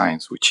behavioral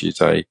science, which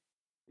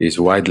is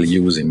widely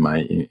used in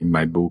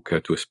my book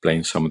to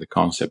explain some of the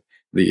concept.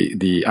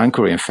 The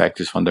anchoring effect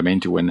is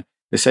fundamentally when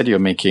they said you're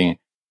making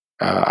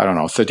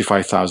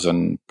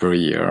 35,000 per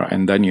year,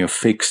 and then you're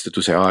fixed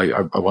to say,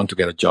 I want to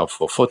get a job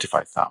for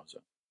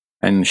 45,000.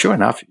 And sure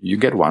enough, you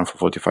get one for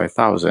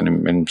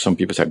 45,000. And some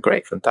people say,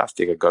 great,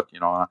 fantastic. I got,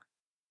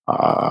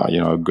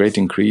 a great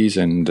increase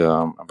and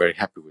I'm very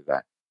happy with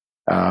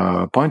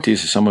that. Point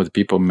is, some of the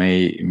people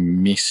may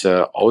miss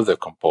other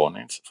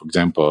components. For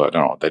example,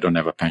 they don't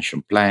have a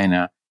pension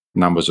plan.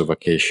 Numbers of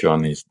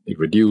vacation is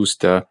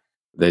reduced.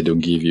 They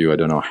don't give you,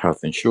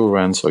 health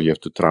insurance, or you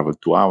have to travel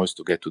 2 hours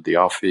to get to the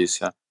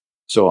office.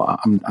 So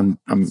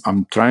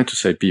I'm trying to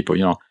say,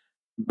 people,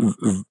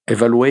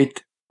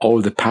 evaluate all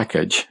the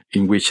package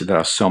in which there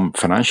are some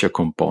financial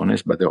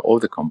components, but there are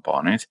other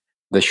components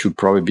that should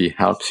probably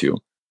help you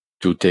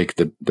to take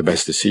the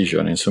best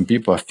decision. And some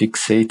people are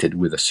fixated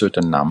with a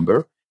certain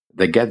number.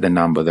 They get the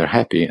number, they're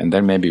happy, and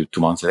then maybe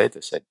 2 months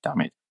later say,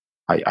 damn it,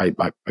 I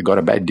got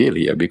a bad deal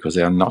here because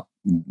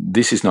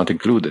this is not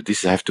included.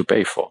 This I have to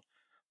pay for.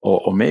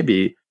 Or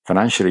maybe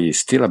financially it's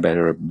still a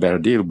better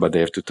deal, but they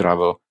have to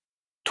travel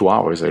 2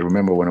 hours. I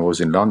remember when I was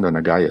in London,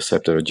 a guy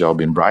accepted a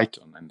job in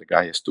Brighton, and the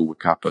guy has to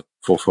wake up at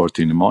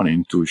 4:40 in the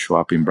morning to show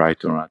up in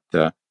Brighton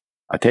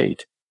at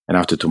 8. And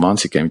after 2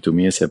 months, he came to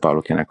me and said,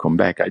 Paolo, can I come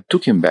back? I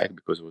took him back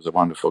because he was a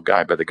wonderful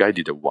guy, but the guy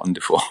did a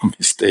wonderful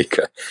mistake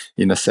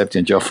in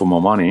accepting a job for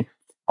more money,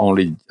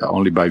 only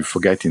by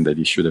forgetting that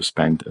he should have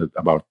spent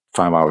about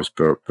 5 hours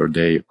per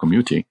day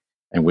commuting.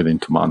 And within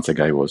 2 months, the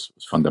guy was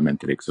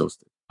fundamentally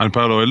exhausted. And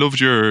Paolo, I loved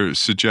your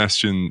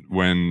suggestion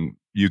when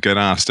you get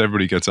asked,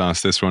 everybody gets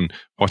asked this one,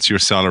 what's your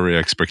salary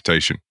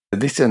expectation?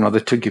 This is another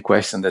tricky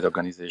question that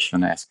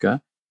organizations ask.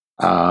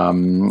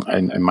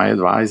 And my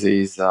advice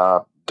is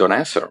don't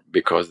answer,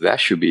 because that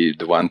should be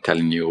the one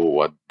telling you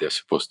what they're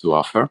supposed to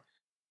offer.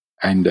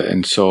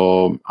 And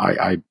so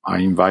I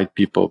invite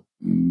people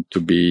to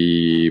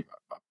be,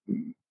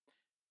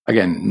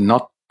 again,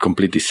 not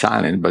completely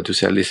silent, but to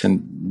say,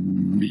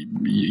 listen,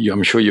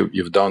 I'm sure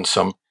you've done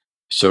some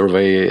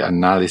survey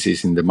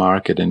analysis in the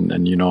market,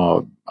 and you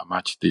know how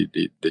much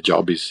the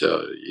job is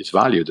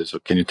valued. So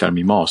can you tell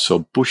me more? So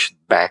push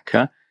back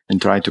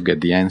and try to get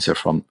the answer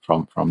from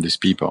these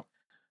people.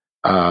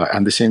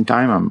 At the same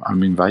time,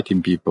 I'm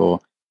inviting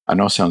people. I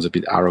know it sounds a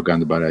bit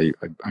arrogant, but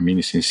I mean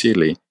it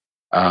sincerely.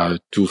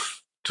 To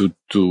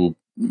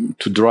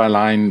draw a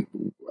line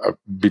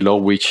below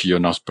which you're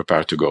not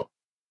prepared to go.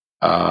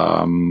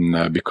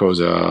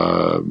 Because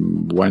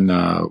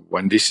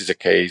when this is the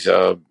case,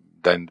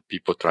 then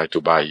people try to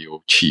buy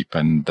you cheap,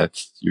 and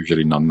that's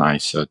usually not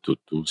nice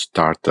to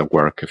start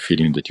work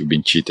feeling that you've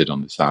been cheated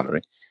on the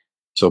salary.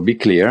 So be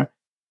clear,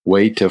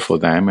 wait for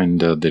them, and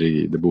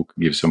the book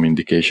gives some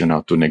indication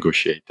how to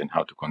negotiate and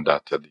how to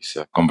conduct this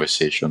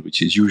conversation,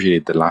 which is usually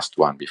the last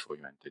one before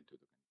you enter into.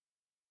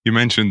 You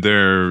mentioned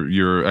there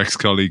your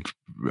ex-colleague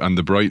and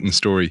the Brighton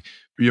story.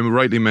 You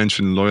rightly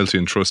mentioned loyalty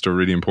and trust are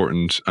really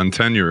important, and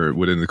tenure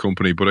within the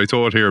company. But I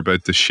thought here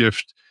about the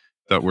shift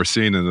that we're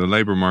seeing in the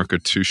labour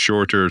market to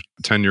shorter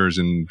tenures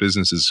in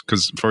businesses.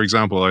 Because, for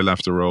example, I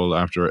left a role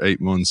after 8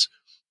 months,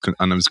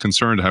 and I was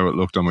concerned how it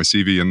looked on my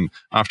CV. And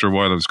after a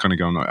while, I was kind of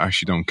going, I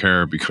actually don't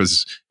care,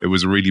 because it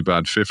was a really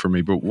bad fit for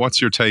me. But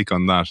what's your take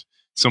on that?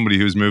 Somebody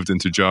who's moved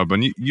into a job,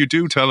 and you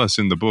do tell us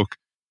in the book,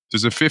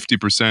 there's a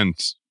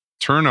 50%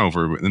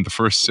 turnover in the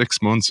first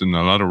 6 months in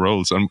a lot of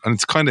roles, and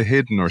it's kind of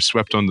hidden or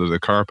swept under the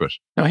carpet.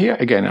 Now here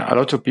again, a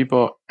lot of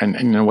people, and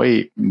in a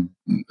way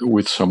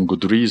with some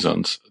good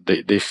reasons,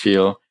 they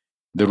feel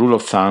the rule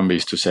of thumb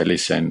is to say,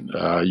 listen,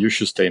 you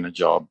should stay in a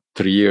job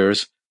 3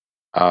 years,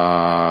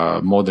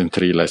 more than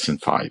 3, less than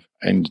 5.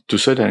 And to a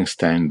certain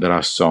extent, there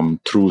are some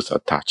truth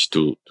attached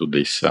to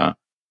this,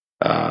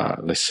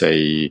 let's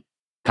say,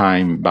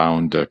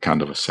 time-bound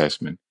kind of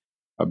assessment.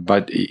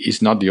 But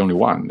it's not the only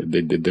one.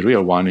 The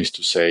real one is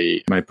to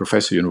say, my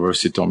professor at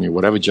university told me,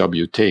 whatever job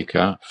you take,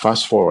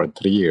 fast forward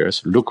 3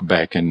 years, look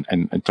back and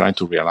try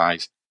to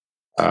realize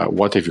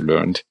what have you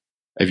learned?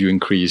 Have you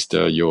increased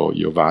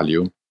your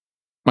value?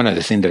 One of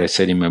the things that I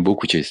said in my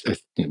book, which is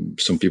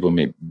some people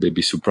may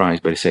be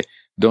surprised, but I say,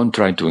 don't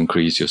try to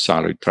increase your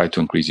salary, try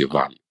to increase your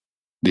value.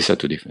 These are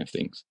two different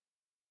things.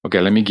 Okay,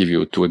 let me give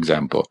you 2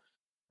 examples.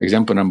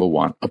 Example number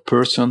 1, a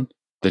person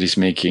that is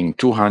making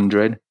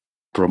 200,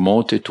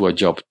 promoted to a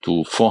job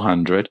to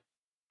 400,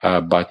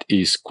 but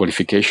his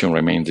qualification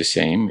remains the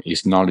same,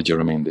 his knowledge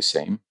remains the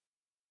same,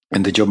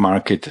 and the job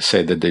market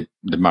said that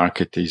the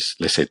market is,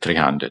 let's say,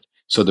 300.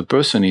 So the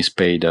person is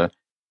paid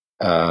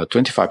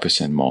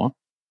 25% more,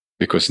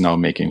 because now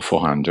making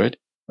 400,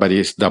 but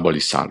it's double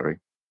his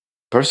salary.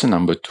 Person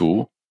number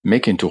 2,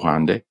 making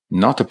 200,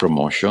 not a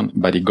promotion,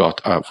 but he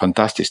got a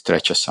fantastic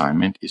stretch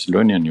assignment, he's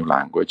learning a new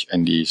language,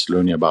 and he's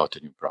learning about a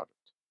new product.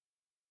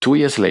 2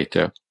 years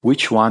later,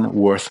 which one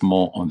worth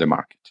more on the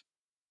market?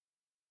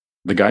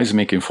 The guy's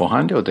making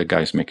 400 or the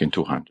guy's making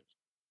 200?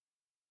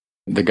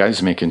 The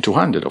guy's making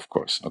 200, of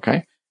course,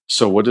 okay?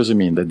 So what does it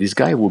mean? That this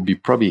guy will be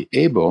probably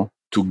able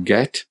to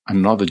get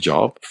another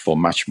job for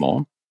much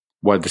more,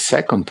 while the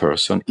second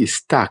person is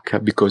stuck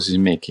because he's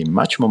making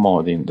much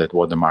more than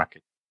what the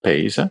market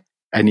pays,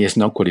 and he is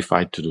not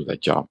qualified to do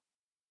that job.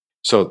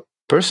 So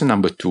person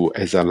number 2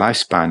 has a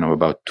lifespan of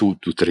about 2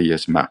 to 3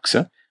 years max.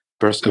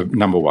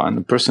 Number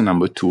 1. Person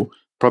number 2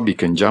 probably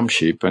can jump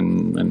ship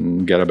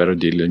and get a better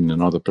deal in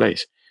another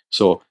place.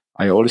 So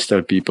I always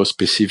tell people,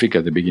 specific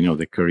at the beginning of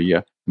the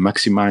career,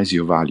 maximize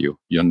your value,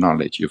 your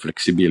knowledge, your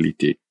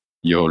flexibility,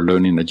 your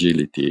learning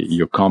agility,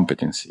 your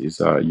competencies,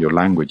 your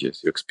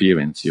languages, your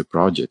experience, your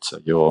projects,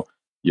 your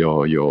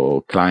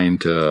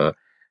client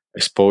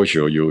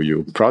exposure,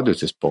 your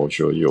product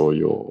exposure,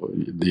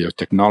 your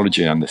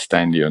technology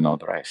understanding, and all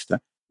the rest,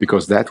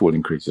 because that will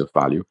increase your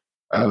value.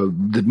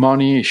 The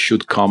money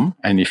should come,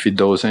 and if it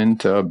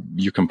doesn't,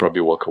 you can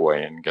probably walk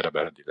away and get a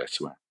better deal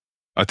elsewhere.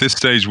 At this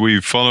stage,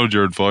 we've followed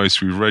your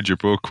advice, we've read your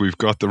book, we've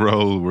got the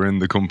role, we're in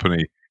the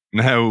company.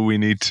 Now we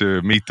need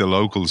to meet the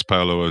locals,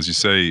 Paolo, as you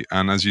say.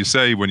 And as you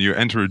say, when you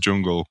enter a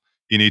jungle,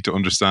 you need to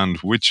understand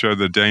which are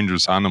the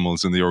dangerous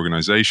animals in the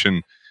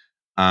organization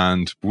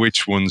and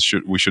which ones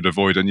we should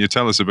avoid. And you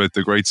tell us about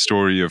the great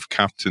story of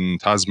Captain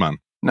Tasman.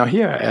 Now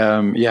here,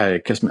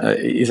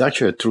 it's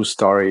actually a true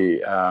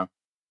story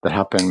that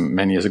happened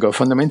many years ago.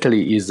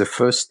 Fundamentally, is the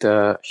first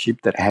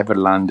ship that ever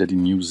landed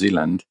in New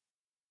Zealand.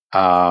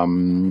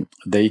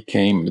 They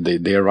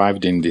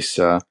arrived in this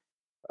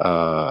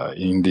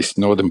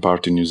northern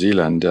part of New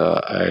Zealand,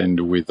 and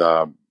with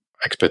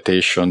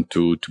expectation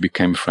to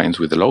become friends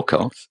with the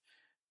locals.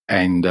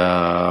 And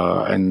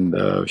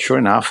sure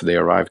enough, they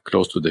arrived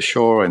close to the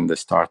shore, and they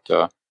start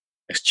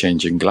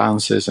exchanging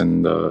glances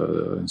and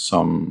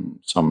some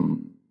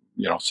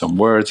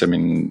words. I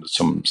mean,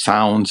 some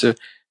sounds,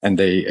 and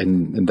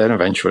then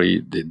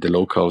eventually the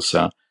locals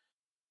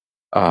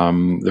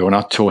they were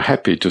not so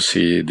happy to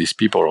see these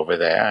people over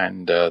there,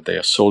 and they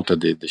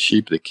assaulted the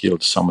ship. They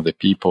killed some of the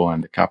people,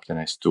 and the captain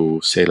has to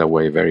sail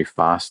away very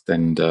fast.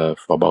 And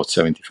for about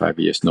 75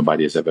 years,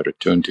 nobody has ever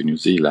returned to New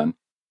Zealand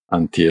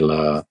until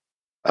the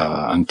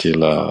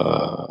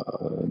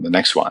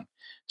next one.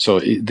 So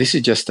this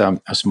is just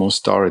a small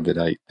story that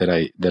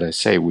I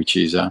say, which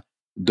is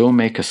don't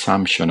make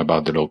assumption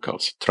about the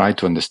locals. Try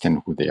to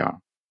understand who they are.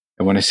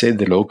 And when I say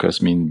the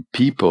locals, I mean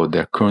people that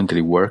are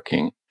currently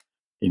working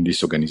in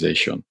this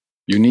organization.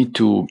 You need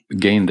to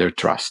gain their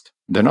trust.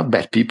 They're not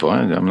bad people.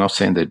 I'm not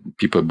saying that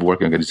people who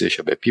work in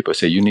organization are bad people. I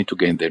say you need to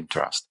gain their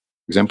trust.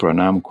 For example,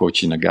 now I'm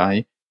coaching a guy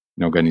in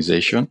an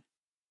organization.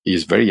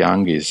 He's very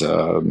young. He's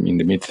in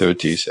the mid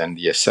 30s, and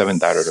he has 7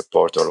 direct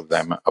reports, all of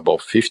them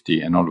above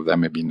 50, and all of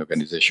them have been in the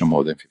organization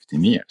more than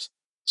 15 years.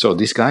 So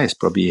this guy is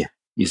probably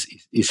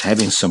is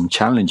having some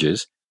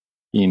challenges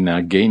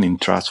in gaining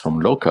trust from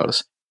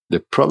locals. They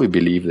probably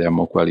believe they are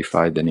more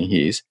qualified than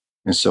he is,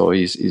 and so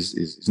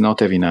he's not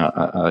having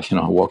a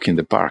walk in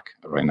the park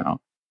right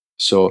now.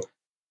 So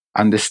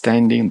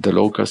understanding the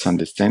locals,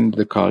 understand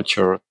the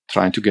culture,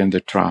 trying to gain their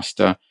trust,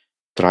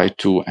 try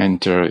to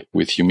enter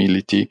with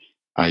humility.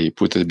 I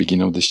put at the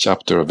beginning of this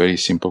chapter a very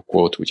simple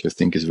quote, which I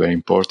think is very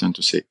important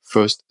to say.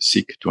 First,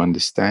 seek to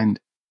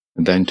understand,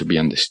 and then to be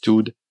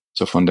understood.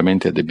 So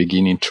fundamentally, at the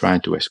beginning, try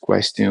to ask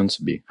questions,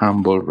 be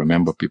humble,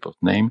 remember people's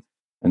name,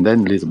 and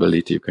then little by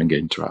little you can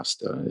gain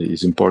trust.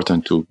 It's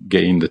important to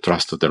gain the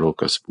trust of the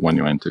locals when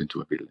you enter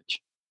into a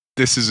village.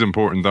 This is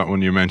important, that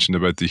one you mentioned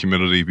about the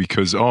humility,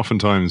 because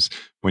oftentimes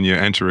when you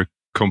enter a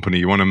company,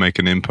 you want to make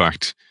an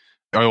impact.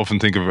 I often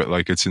think of it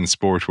like it's in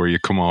sport where you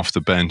come off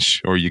the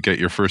bench or you get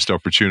your first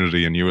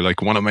opportunity and you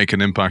like want to make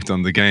an impact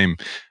on the game.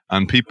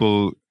 And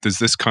people, there's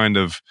this kind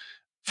of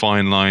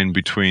fine line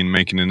between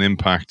making an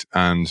impact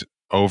and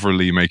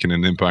overly making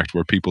an impact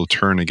where people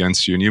turn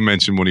against you. And you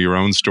mentioned one of your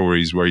own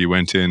stories where you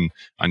went in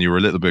and you were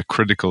a little bit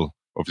critical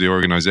of the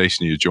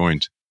organization you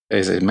joined.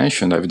 As I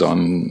mentioned, I've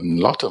done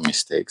a lot of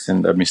mistakes,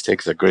 and the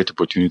mistakes are a great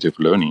opportunity of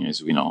learning,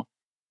 as we know.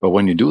 But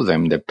when you do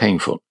them, they're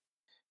painful.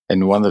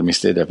 And one of the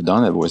mistakes I've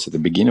done was at the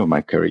beginning of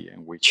my career,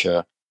 in which,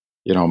 I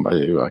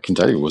can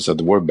tell you, it was at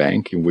the World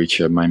Bank, in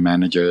which my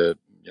manager,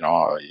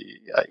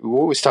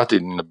 we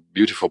started in a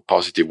beautiful,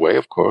 positive way,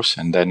 of course.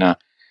 And then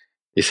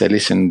he said,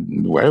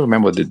 listen, well, I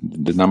remember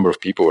the number of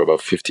people were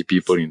about 50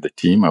 people in the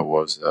team. I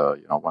was,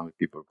 one of the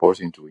people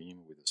reporting to him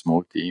with a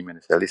small team. And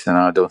he said, listen,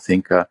 I don't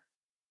think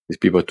these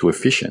people are too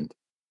efficient.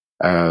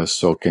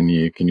 So can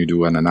you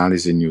do an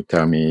analysis and you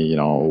tell me,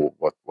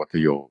 what are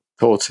your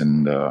thoughts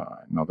and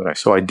all that.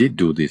 So I did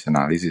do this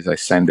analysis. I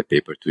sent the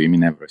paper to him. He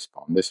never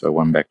responded. So I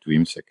went back to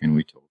him, said, can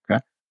we talk?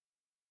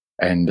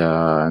 And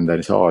then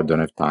he said, I don't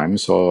have time.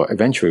 So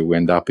eventually we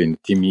end up in a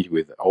team meeting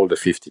with all the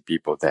 50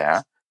 people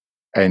there.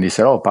 And he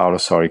said, Paolo,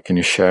 sorry, can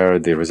you share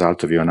the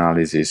result of your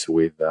analysis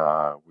with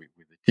the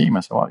team? I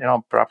said,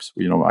 perhaps,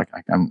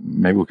 I can,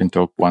 maybe we can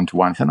talk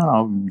one-to-one. He said,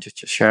 no, just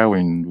share.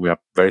 We are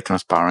very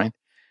transparent.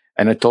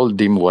 And I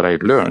told him what I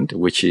learned,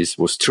 which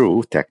was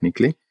true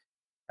technically.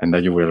 And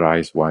then you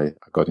realize why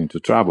I got into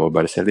trouble.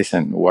 But I said,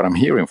 listen, what I'm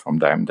hearing from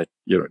them, that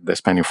they're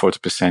spending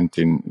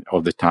 40%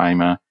 of the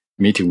time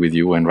meeting with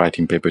you and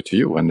writing paper to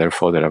you. And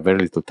therefore, there are very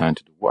little time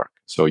to do work.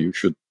 So you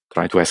should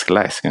try to ask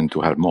less and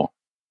to help more.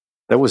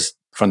 That was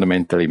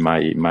fundamentally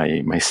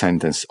my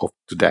sentence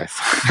to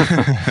death.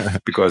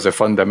 Because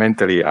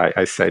fundamentally,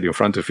 I said in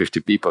front of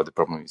 50 people, the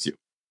problem is you.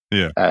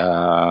 Yeah.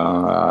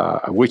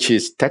 Which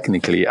is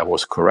technically I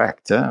was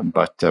correct,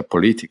 but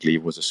politically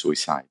it was a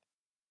suicide.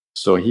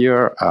 So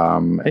here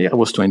I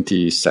was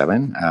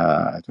 27,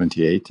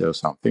 28 or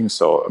something.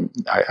 So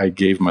I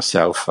gave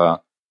myself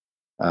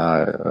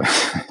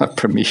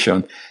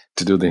permission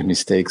to do the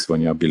mistakes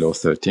when you're below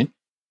 30.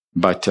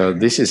 But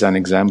this is an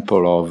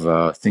example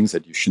of things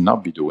that you should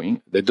not be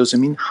doing. That doesn't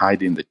mean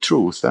hiding the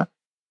truth,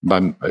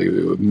 but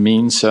it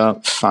means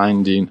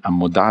finding a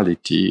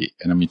modality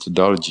and a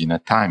methodology and a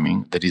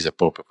timing that is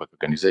appropriate for the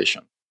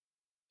organization.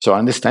 So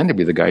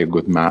understandably, the guy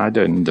got mad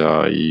and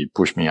he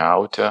pushed me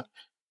out.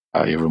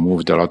 I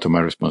removed a lot of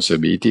my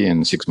responsibility,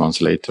 and 6 months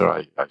later,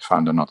 I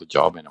found another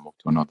job and I moved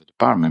to another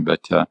department.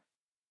 But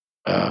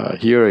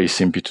here is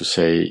simply to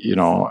say,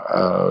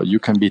 you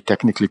can be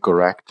technically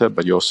correct,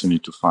 but you also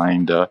need to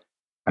find an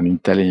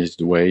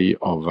intelligent way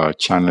of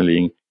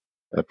channeling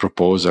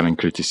proposal and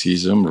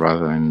criticism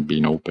rather than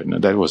being open.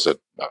 And that was a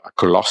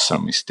colossal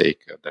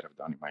mistake that I've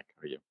done in my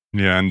career.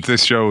 Yeah, and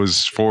this show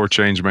is for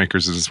change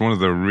makers. It's one of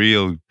the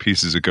real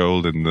pieces of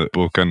gold in the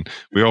book. And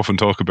we often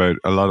talk about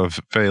a lot of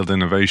failed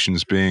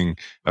innovations being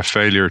a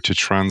failure to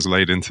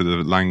translate into the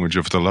language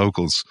of the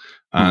locals.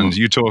 And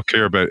you talk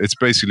here about, it's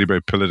basically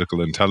about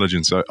political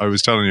intelligence. I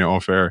was telling you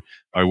off air,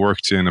 I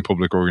worked in a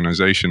public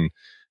organization,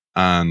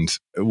 and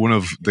one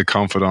of the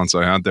confidants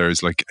I had there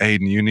is like,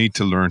 Aidan, you need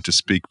to learn to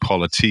speak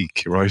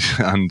politique, right?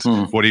 And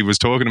what he was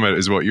talking about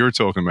is what you're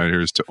talking about here,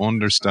 is to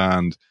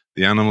understand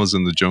the animals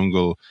in the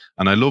jungle.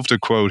 And I loved a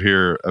quote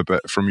here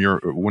about from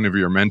one of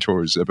your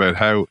mentors about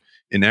how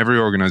in every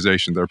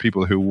organization there are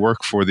people who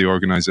work for the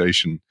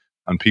organization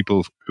and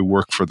people who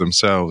work for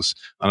themselves.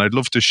 And I'd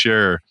love to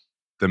share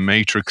the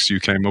matrix you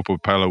came up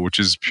with, Paolo, which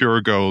is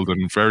pure gold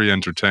and very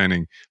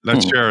entertaining.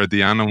 Let's share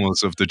the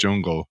animals of the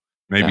jungle,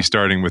 maybe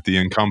starting with the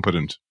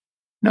incompetent.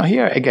 Now,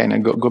 here again, I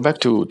go back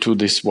to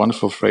this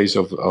wonderful phrase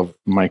of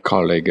my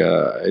colleague,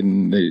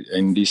 and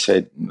he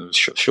said,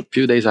 a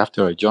few days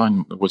after I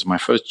joined, it was my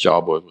first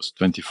job, I was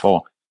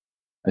 24.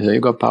 I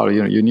said, Paolo,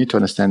 you need to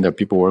understand that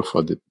people work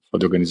for the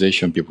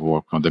organization, people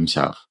work for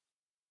themselves.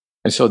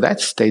 And so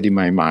that stayed in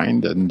my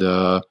mind, and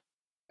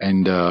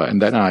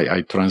then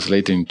I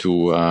translate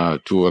into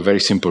to a very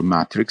simple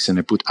matrix, and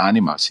I put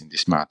animals in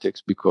this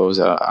matrix because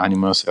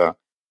animals are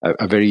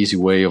a very easy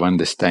way of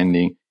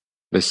understanding,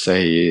 let's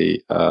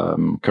say,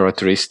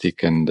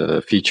 characteristic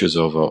and features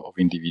of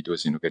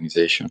individuals in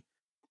organization.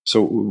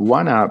 So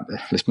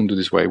let's put it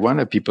this way, one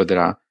are people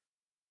that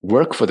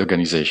work for the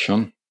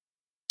organization,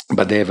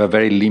 but they have a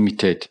very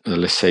limited,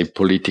 let's say,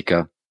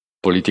 political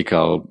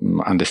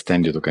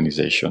understanding of the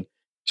organization.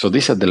 So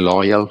these are the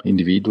loyal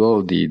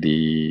individual,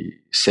 the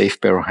safe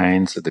pair of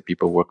hands, the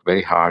people work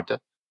very hard.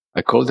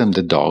 I call them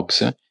the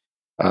dogs.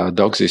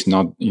 Dogs is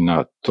not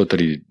not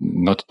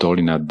at all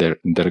in a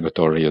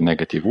derogatory or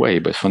negative way,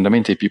 but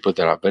fundamentally people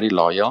that are very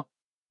loyal,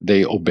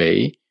 they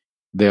obey,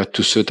 they are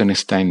to a certain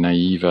extent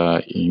naive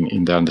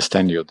in the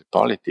understanding of the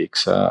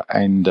politics,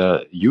 and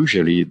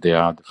usually they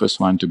are the first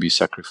one to be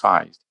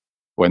sacrificed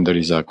when there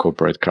is a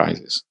corporate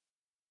crisis.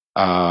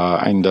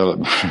 And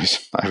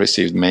I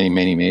received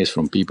many mails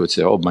from people who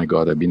say, "Oh my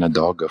God, I've been a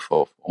dog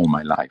for all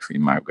my life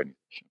in my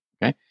organization."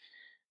 Okay.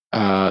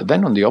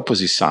 Then on the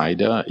opposite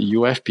side,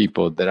 you have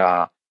people that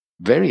are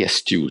very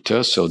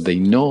astute, so they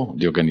know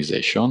the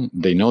organization,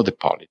 they know the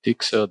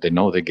politics, they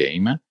know the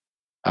game,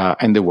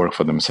 and they work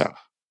for themselves.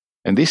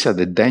 And these are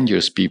the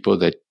dangerous people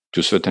that,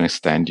 to a certain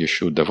extent, you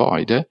should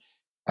avoid.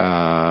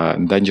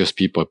 Dangerous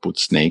people put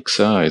snakes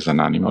as an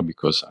animal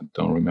because I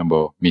don't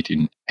remember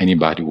meeting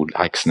anybody who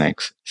likes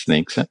snakes.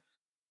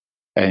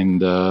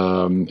 And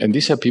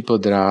these are people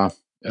that are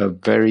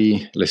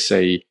very, let's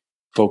say,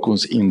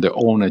 focused in their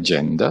own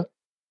agenda.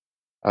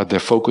 They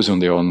focus on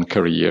their own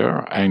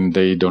career, and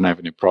they don't have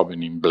any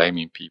problem in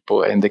blaming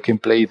people, and they can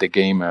play the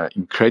game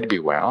incredibly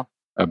well,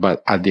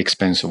 but at the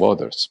expense of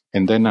others.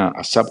 And then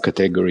a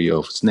subcategory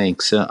of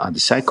snakes are the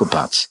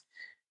psychopaths.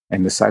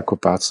 And the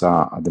psychopaths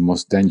are the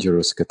most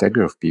dangerous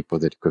category of people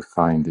that you could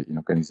find in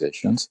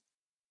organizations.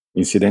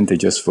 Incidentally,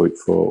 just for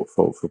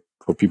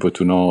people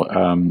to know,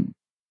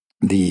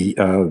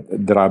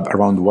 there are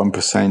around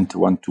 1%,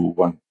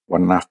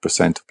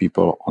 1.5% of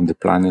people on the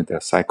planet that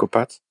are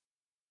psychopaths.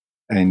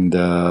 And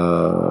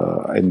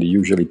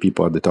usually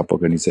people at the top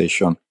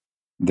organization,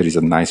 there is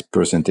a nice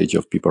percentage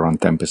of people, around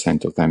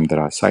 10% of them that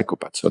are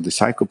psychopaths. So the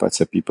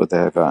psychopaths are people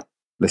that have,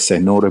 let's say,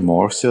 no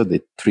remorse.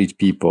 They treat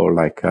people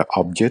like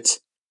objects,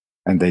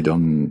 and they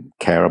don't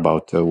care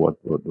about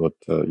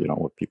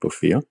what people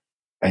feel.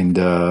 And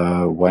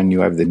when you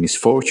have the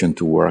misfortune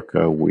to work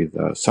with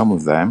some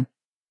of them,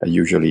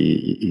 usually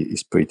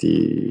it's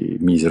pretty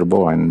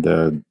miserable. And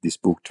this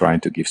book trying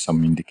to give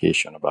some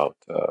indication about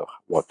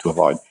what to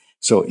avoid.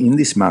 So in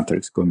this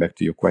matrix, going back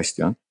to your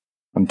question,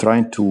 I'm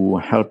trying to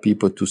help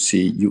people to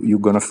see you're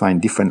going to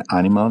find different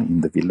animals in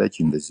the village,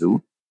 in the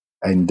zoo,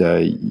 and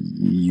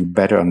you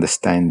better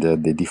understand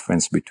the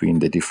difference between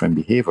the different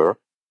behavior.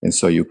 And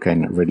so you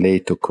can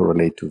relate or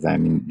correlate to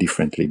them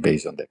differently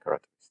based on their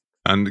characteristics.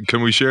 And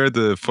can we share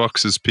the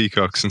foxes,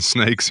 peacocks, and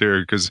snakes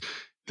here? Because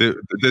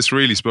this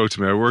really spoke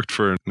to me. I worked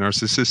for a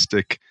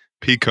narcissistic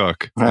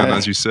peacock. And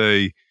as you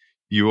say,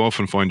 you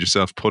often find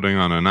yourself putting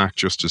on an act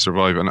just to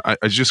survive. And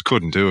I just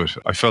couldn't do it.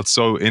 I felt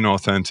so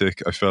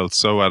inauthentic. I felt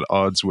so at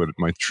odds with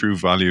my true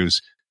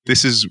values.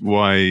 This is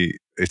why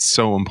it's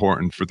so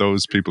important for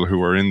those people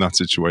who are in that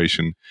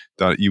situation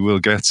that you will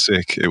get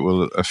sick. It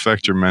will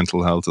affect your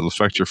mental health. It'll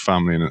affect your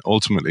family and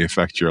ultimately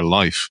affect your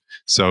life.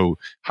 So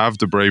have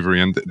the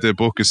bravery. And the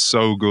book is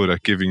so good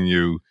at giving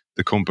you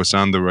the compass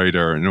and the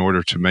radar in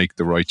order to make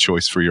the right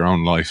choice for your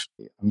own life.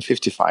 I'm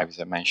 55, as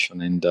I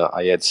mentioned, and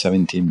I had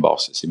 17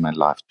 bosses in my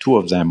life. 2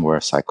 of them were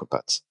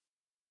psychopaths.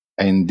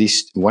 And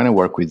this, when I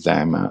work with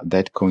them,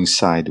 that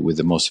coincided with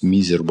the most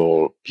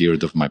miserable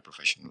period of my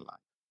professional life.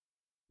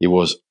 It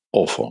was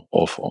awful.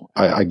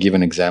 I give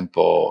an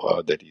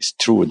example that is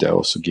true. That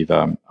also give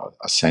a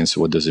sense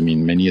of what does it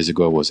mean. Many years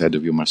ago, I was head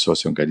of human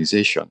resource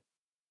organization,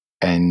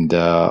 and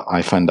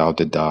I found out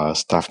that a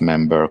staff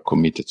member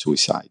committed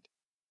suicide.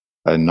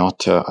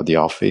 Not at the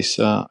office,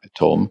 at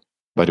home,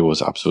 but it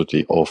was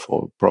absolutely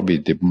awful. Probably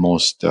the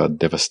most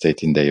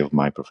devastating day of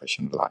my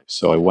professional life.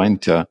 So I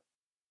went to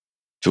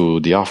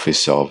the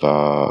office of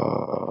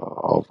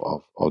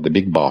the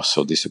big boss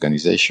of this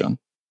organization,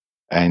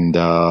 and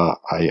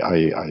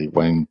I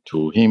went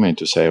to him and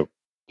to say,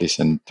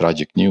 "Listen,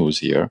 tragic news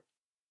here,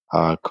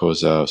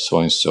 because so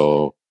and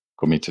so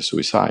committed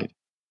suicide."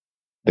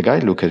 The guy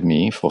looked at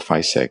me for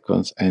 5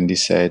 seconds and he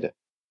said,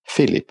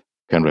 "Philip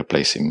can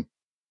replace him."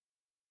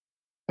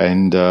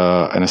 And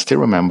I still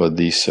remember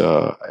this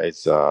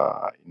as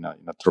in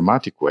a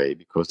traumatic way,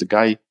 because the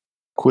guy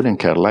couldn't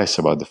care less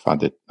about the fact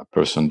that a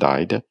person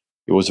died.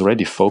 he was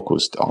already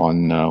focused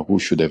on who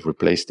should have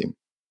replaced him.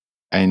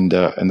 And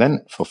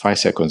then for 5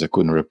 seconds, I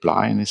couldn't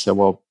reply. And he said,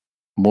 well,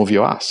 move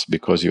your ass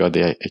because you are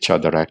the HR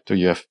director.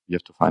 You have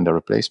to find a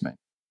replacement.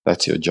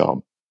 That's your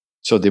job.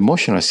 So the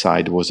emotional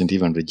side wasn't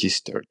even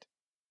registered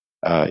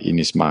in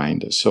his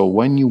mind. So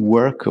when you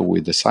work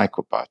with a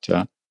psychopath,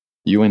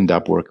 you end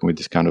up working with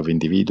this kind of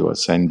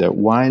individuals. And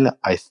while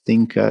I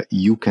think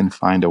you can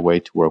find a way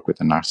to work with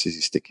a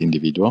narcissistic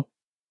individual,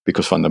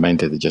 because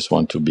fundamentally they just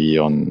want to be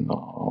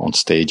on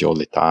stage all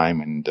the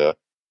time and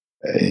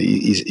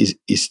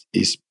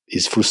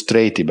is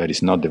frustrating, but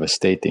it's not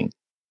devastating.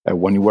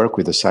 When you work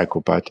with a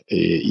psychopath,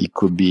 it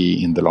could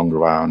be in the long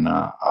run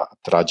a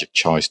tragic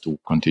choice to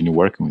continue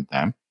working with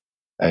them,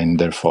 and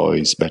therefore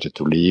it's better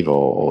to leave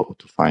or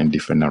to find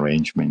different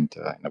arrangement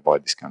and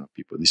avoid this kind of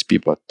people. These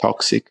people are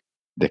toxic.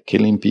 They're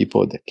killing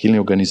people. They're killing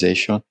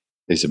organization.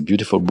 There's a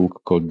beautiful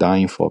book called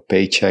 "Dying for a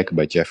Paycheck"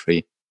 by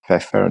Jeffrey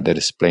Pfeffer that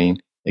explains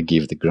and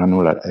give the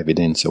granular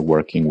evidence of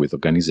working with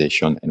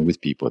organization and with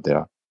people that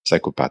are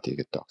psychopathic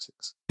and toxic.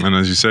 And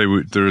as you say,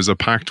 there is a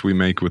pact we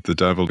make with the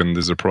devil, and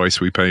there's a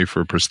price we pay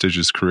for a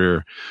prestigious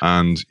career.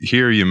 And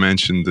here you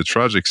mentioned the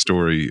tragic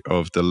story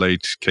of the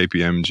late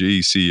KPMG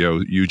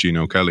CEO Eugene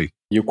O'Kelly.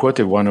 You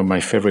quoted one of my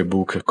favorite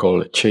books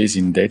called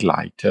 "Chasing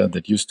Daylight"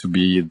 that used to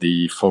be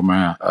the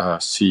former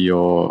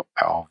CEO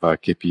of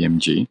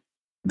KPMG.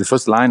 The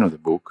first line of the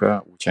book,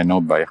 which I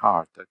know by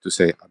heart, to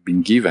say, "I've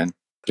been given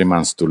 3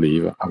 months to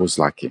leave. I was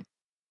lucky."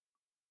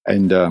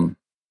 And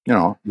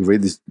you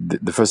read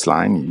the first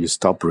line, you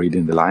stop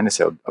reading the line and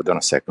say, hold on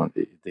a second,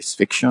 is this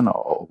fiction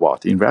or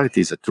what? In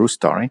reality, it's a true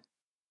story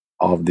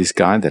of this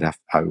guy that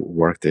I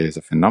worked as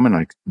a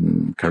phenomenal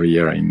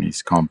career in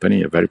his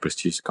company, a very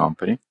prestigious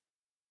company.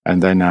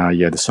 And then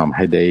he had some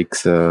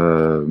headaches,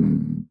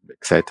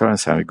 etc. And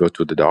so I go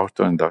to the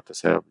doctor, and the doctor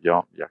said,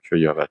 yeah,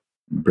 actually you have a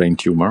brain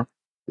tumor.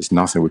 There's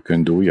nothing we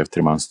can do. You have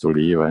 3 months to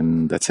live,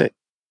 and that's it.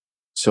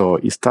 So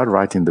he started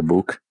writing the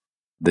book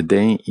the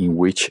day in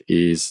which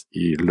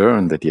he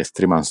learned that he has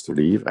 3 months to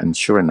live, and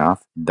sure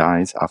enough, he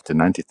dies after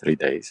 93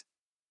 days.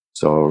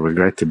 So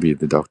regrettably,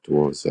 the doctor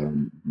was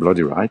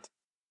bloody right.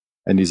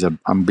 And it's an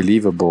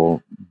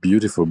unbelievable,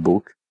 beautiful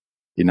book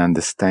in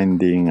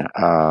understanding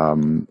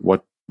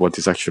what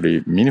is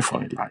actually meaningful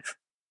in life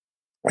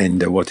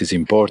and what is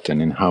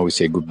important and how we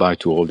say goodbye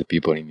to all the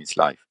people in his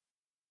life.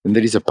 And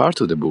there is a part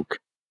of the book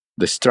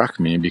that struck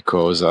me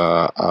because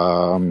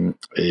the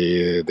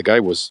guy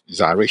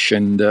is Irish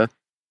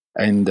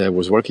and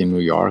was working in New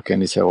York.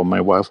 And he said, well,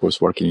 my wife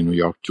was working in New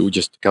York too,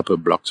 just a couple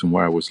of blocks from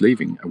where I was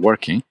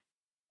working.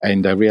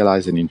 And I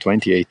realized that in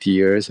 28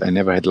 years, I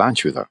never had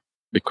lunch with her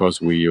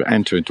because we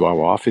enter into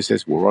our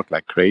offices, we work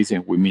like crazy,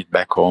 and we meet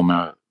back home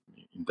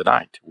in the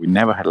night. We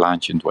never had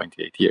lunch in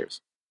 28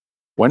 years.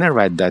 When I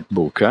read that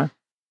book, at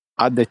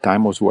that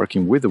time I was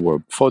working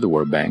for the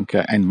World Bank,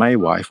 and my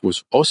wife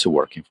was also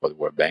working for the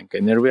World Bank.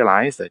 And I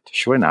realized that,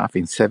 sure enough,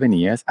 in 7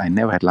 years, I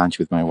never had lunch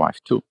with my wife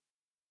too.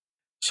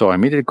 So I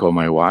immediately call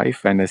my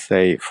wife and I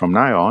say, from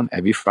now on,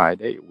 every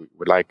Friday,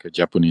 we like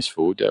Japanese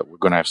food. We're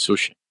going to have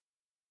sushi.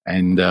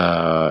 And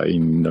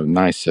in a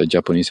nice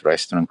Japanese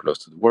restaurant close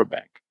to the World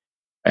Bank.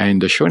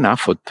 And sure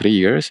enough, for 3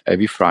 years,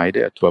 every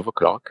Friday at 12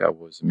 o'clock, I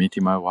was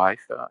meeting my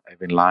wife,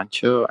 having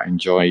lunch,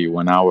 enjoy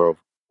 1 hour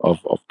of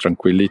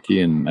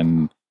tranquility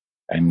and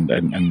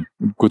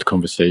good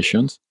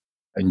conversations,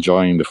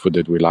 enjoying the food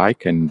that we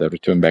like, and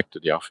return back to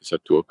the office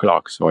at 2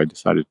 o'clock. So I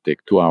decided to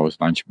take 2 hours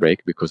lunch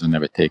break because I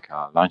never take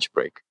a lunch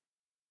break.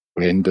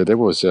 And that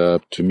was,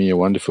 to me, a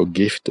wonderful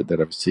gift that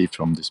I received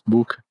from this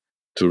book,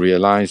 to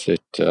realize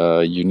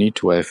that you need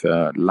to have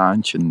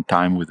lunch and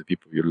time with the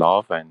people you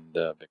love, and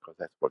because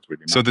that's what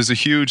really matters. So there's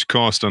a huge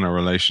cost on our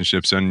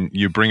relationships, and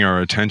you bring our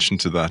attention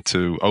to that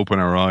to open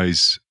our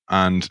eyes.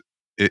 And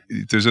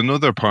there's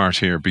another part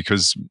here,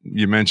 because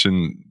you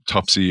mentioned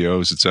top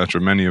CEOs,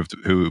 etc., many of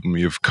whom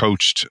you've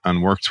coached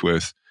and worked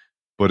with,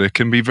 but it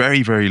can be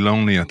very, very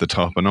lonely at the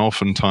top, and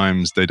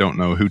oftentimes they don't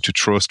know who to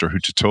trust or who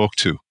to talk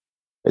to.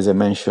 As I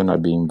mentioned,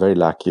 I've been very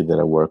lucky that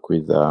I work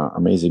with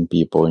amazing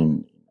people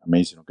in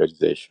amazing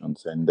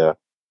organizations, and the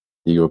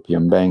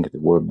European Bank, the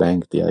World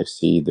Bank, the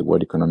IFC, the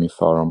World Economic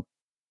Forum.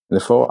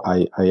 Therefore,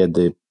 I had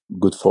the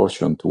good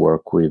fortune to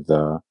work with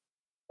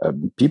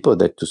people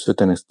that to a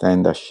certain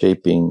extent are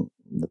shaping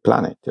the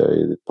planet,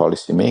 the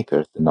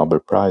policymakers, the Nobel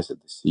Prize, the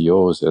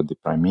CEOs, the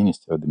Prime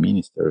Minister, the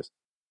ministers,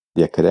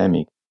 the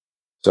academic.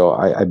 So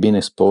I've been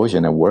exposed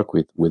and I work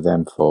with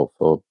them for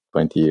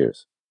 20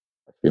 years,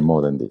 actually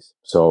more than this.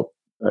 So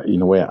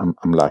in a way,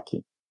 I'm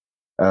lucky.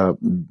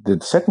 The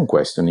second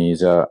question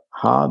is,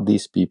 how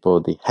these people,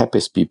 the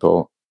happiest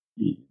people,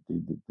 the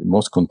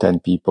most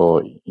content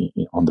people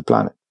on the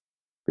planet?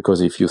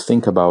 Because if you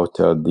think about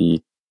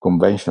the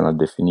conventional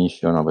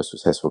definition of a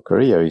successful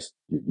career, is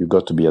you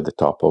got to be at the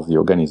top of the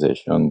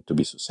organization to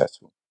be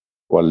successful,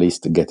 or at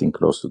least getting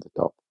close to the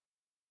top.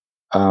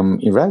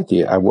 In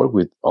reality, I worked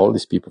with all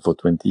these people for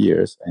 20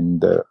 years,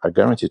 and I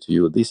guarantee to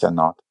you, these are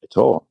not at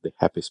all the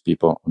happiest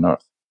people on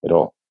earth at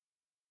all.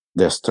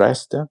 They're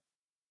stressed.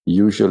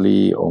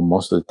 Usually, or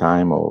most of the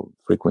time, or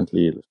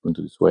frequently, let's put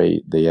it this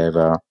way, they have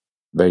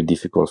very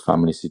difficult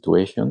family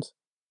situations.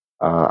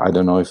 I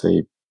don't know if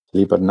they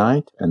sleep at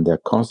night, and they're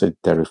constantly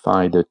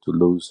terrified to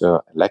lose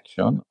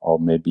election or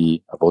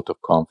maybe a vote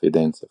of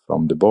confidence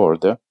from the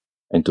board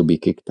and to be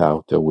kicked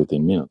out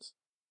within minutes.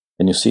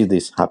 And you see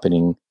this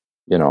happening,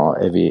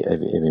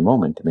 every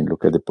moment. I mean,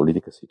 look at the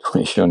political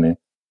situation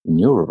in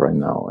Europe right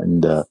now,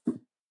 and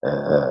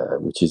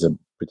which is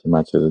pretty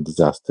much a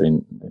disaster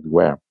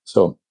everywhere.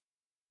 So,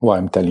 why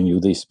I'm telling you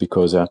this,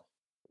 because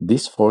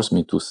this forced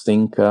me to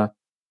think: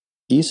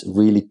 is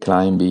really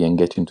climbing and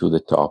getting to the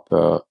top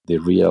the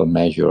real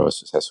measure of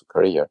successful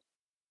career?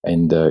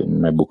 And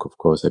in my book, of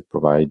course, I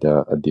provide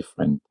a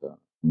different,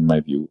 in my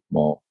view,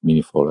 more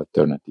meaningful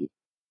alternative.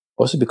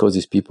 Also because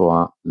these people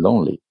are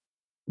lonely.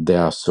 They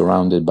are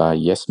surrounded by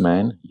yes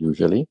men,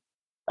 usually.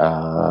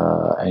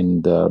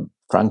 And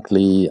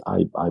frankly,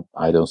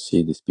 I don't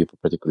see these people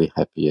particularly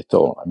happy at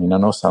all. I mean, I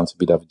know it sounds a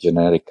bit of a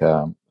generic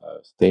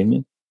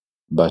statement,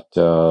 but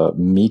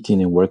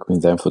meeting and working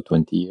with them for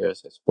 20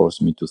 years has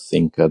forced me to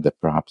think that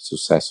perhaps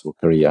successful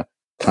career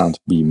can't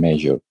be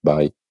measured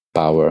by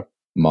power,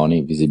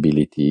 money,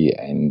 visibility,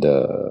 and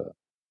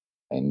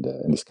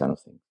this kind of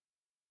thing.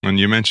 And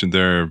you mentioned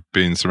there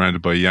being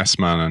surrounded by yes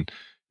man, and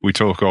we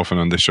talk often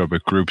on this show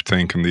about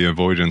groupthink and the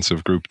avoidance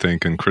of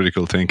groupthink and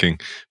critical thinking.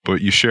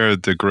 But you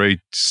shared the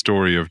great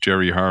story of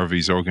Jerry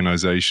Harvey's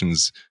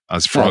organizations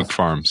as frog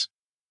farms.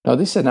 Now,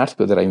 this is an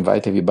article that I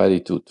invite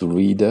everybody to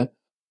read.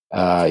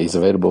 It's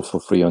available for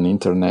free on the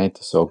internet.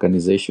 So,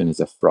 organization is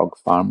a frog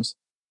farms,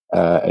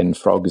 and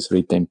frog is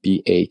written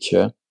PH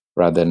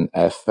rather than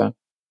F,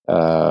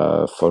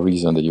 for a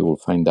reason that you will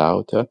find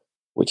out.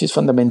 Which is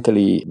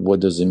fundamentally,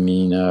 what does it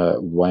mean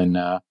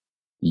when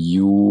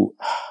you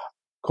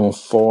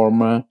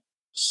conform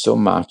so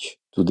much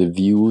to the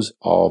views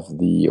of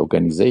the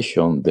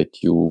organization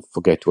that you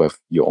forget to have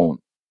your own.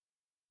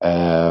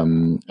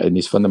 And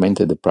it's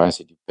fundamentally the price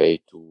that you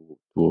pay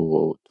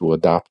to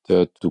adapt,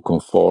 to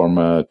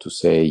conform, to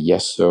say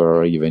yes,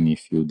 sir, even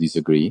if you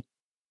disagree.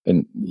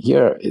 And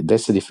here,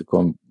 that's a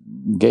difficult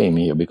game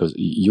here, because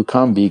you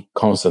can't be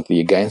constantly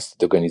against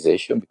the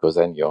organization, because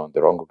then you're on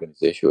the wrong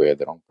organization, you're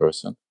the wrong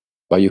person.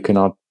 But you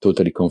cannot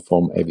totally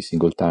conform every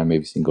single time,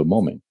 every single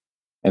moment.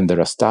 And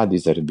there are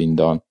studies that have been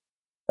done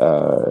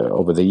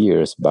over the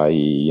years by,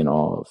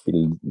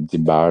 Phil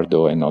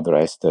Zimbardo and all the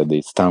rest,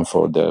 the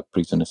Stanford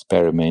prison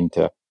experiment,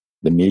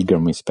 the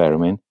Milgram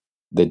experiment,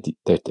 that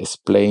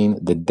explain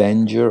the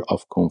danger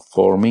of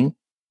conforming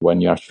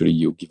when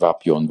you give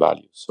up your own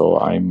values. So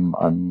I'm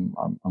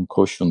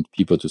cautioned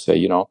people to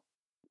say,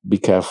 be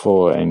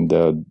careful and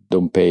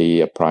don't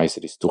pay a price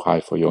that is too high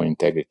for your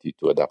integrity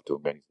to adapt to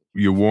organization.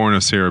 You warn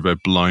us here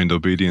about blind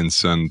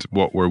obedience and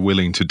what we're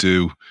willing to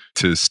do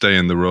to stay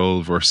in the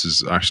role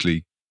versus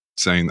actually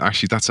saying,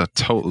 that's at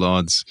total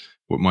odds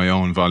with my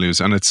own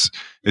values. And it's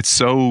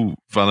so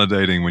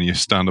validating when you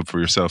stand up for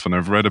yourself. And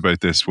I've read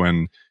about this,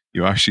 when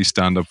you actually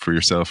stand up for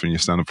yourself and you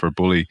stand up for a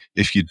bully.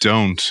 If you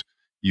don't,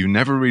 you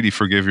never really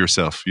forgive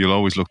yourself. You'll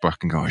always look back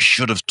and go, I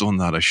should have done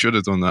that. I should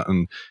have done that.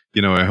 And,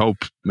 I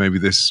hope maybe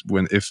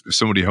if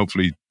somebody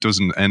hopefully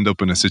doesn't end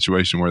up in a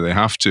situation where they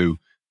have to,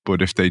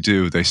 but if they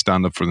do, they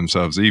stand up for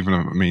themselves, even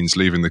if it means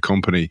leaving the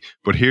company.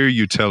 But here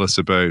you tell us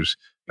about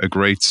a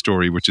great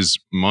story, which is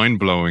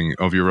mind-blowing,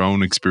 of your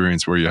own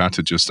experience where you had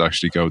to just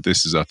actually go,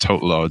 this is at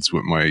total odds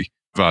with my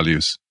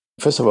values.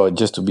 First of all,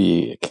 just to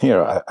be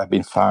clear, I've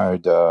been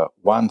fired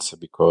once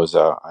because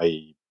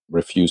I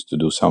refused to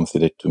do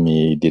something that to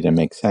me didn't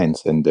make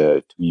sense, and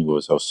to me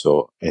was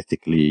also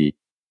ethically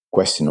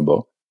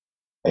questionable.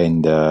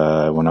 And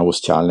when I was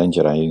challenged,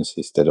 I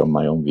insisted on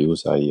my own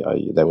views.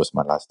 That was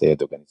my last day at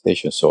the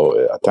organization. So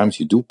at times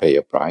you do pay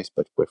a price,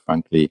 but quite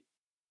frankly,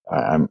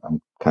 I'm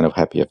kind of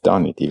happy I've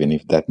done it, even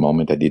if that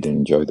moment I didn't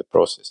enjoy the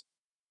process.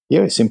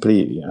 Here is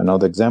simply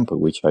another example,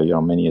 which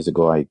many years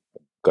ago I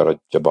got a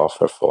job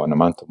offer for an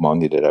amount of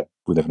money that I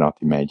would have not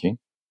imagined.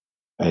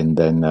 And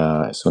then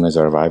as soon as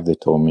I arrived, they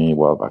told me,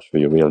 well,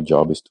 actually, your real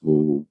job is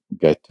to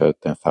get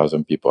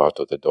 10,000 people out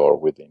of the door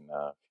within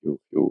a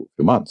few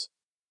months.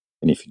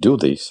 And if you do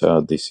this,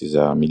 this is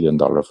 $1 million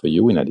for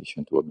you in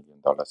addition to $1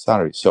 million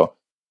salary. So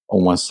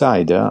on one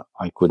side,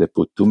 I could have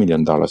put $2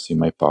 million in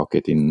my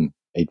pocket in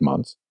 8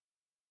 months,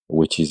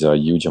 which is a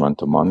huge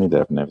amount of money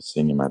that I've never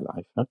seen in my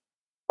life.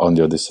 On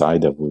the other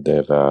side, I would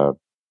have,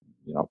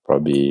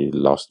 probably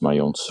lost my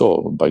own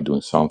soul by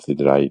doing something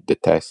that I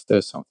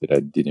detested, something that I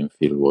didn't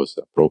feel was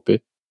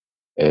appropriate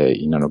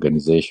in an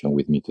organization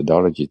with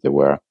methodologies that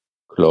were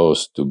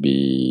close to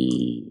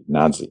be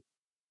Nazi.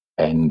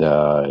 And,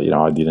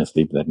 I didn't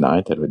sleep that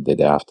night. And the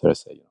day after, I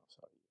said,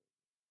 sorry,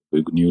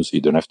 good news,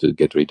 you don't have to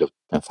get rid of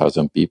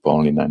 10,000 people,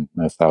 only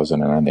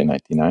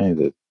 9,999.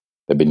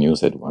 The bad news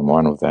that I'm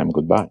one of them,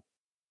 goodbye.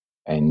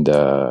 And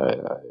I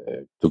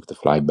took the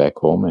flight back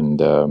home, and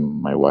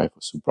my wife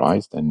was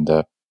surprised. And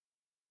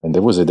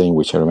there was a day in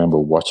which I remember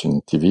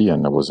watching TV,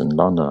 and I was in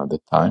London at the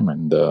time,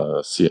 and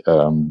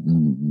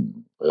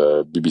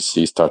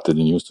BBC started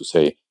the news to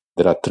say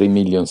there are 3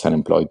 million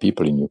unemployed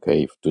people in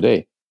UK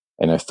today.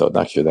 And I thought,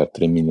 actually, there are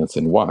 3 million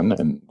and one,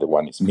 and the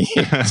one is me.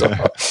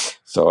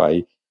 so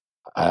I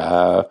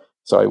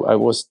So I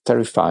was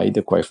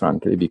terrified, quite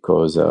frankly,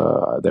 because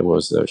that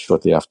was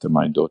shortly after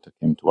my daughter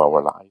came to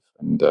our life,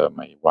 and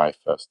my wife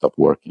stopped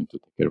working to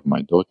take care of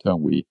my daughter.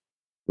 We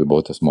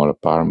bought a small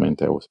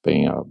apartment. I was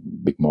paying a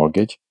big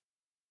mortgage,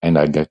 and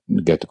I get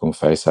to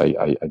confess,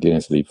 I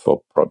didn't sleep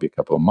for probably a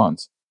couple of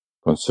months,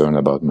 concerned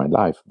about my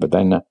life. But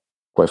then,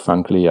 quite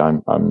frankly,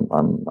 I'm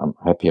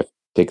happy I've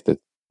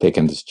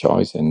taken this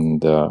choice,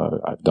 and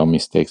I've done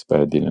mistakes,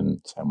 but I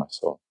didn't sell my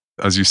soul.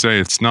 As you say,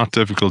 it's not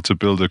difficult to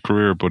build a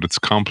career, but it's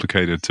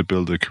complicated to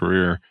build a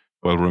career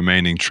while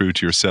remaining true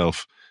to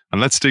yourself. And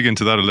let's dig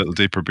into that a little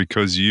deeper,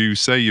 because you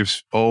say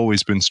you've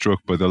always been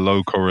struck by the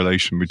low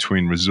correlation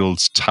between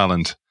results,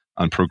 talent,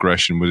 and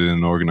progression within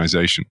an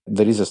organization.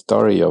 There is a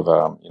story of,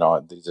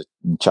 there is a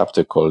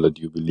chapter called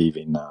 "Do You Believe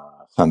in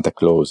Santa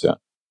Claus?"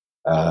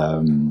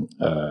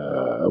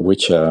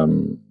 Which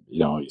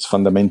is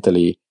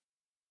fundamentally,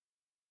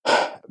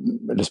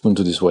 let's put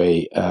it this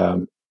way,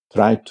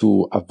 try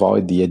to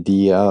avoid the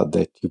idea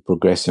that you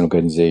progress in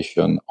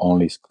organization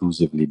only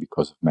exclusively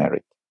because of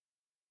merit.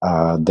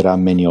 There are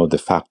many other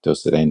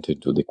factors that enter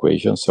into the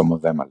equation. Some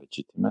of them are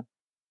legitimate,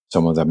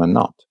 some of them are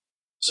not.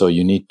 So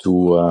you need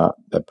to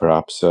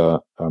perhaps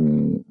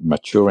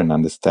mature and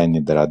understand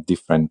that there are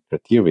different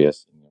criteria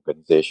in the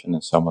organization,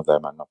 and some of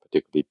them are not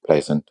particularly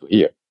pleasant to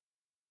hear.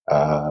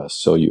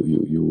 So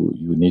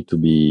you need to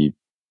be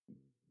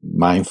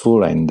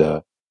mindful and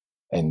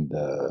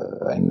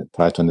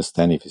try to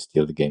understand if it's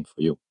still the game for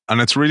you.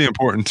 And it's really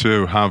important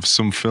to have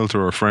some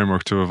filter or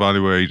framework to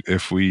evaluate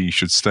if we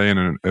should stay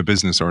in a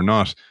business or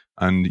not.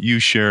 And you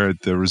shared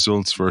the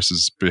results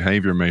versus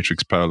behavior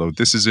matrix, Paolo.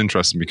 This is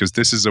interesting because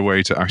this is a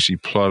way to actually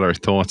plot our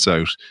thoughts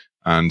out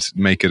and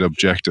make it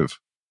objective.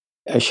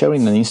 I share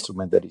in an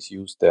instrument that is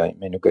used in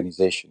many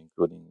organizations,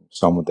 including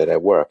some that I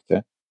worked,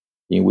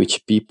 in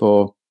which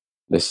people,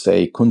 let's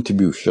say,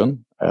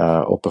 contribution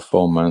or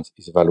performance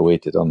is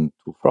evaluated on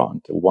two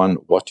fronts. One,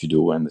 what you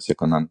do, and the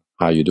second one,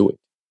 how you do it.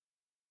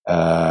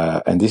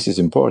 And this is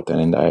important.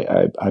 And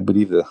I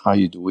believe that how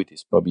you do it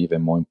is probably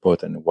even more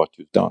important than what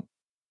you've done.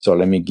 So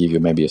let me give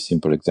you maybe a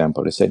simple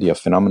example. Let's say you're a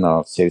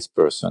phenomenal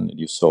salesperson.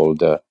 You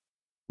sold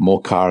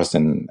more cars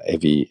than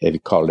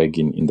every colleague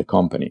in the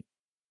company.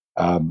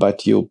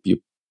 But you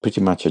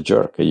pretty much a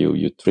jerk.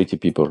 You treat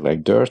people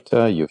like dirt.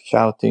 You're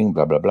shouting,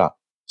 blah, blah, blah.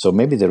 So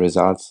maybe the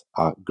results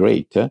are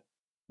great,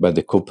 but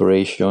the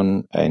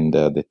cooperation and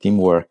the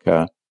teamwork,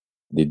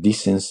 the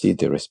decency,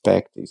 the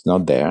respect is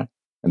not there.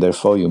 And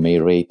therefore, you may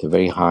rate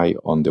very high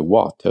on the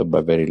what,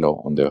 but very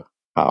low on the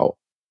how.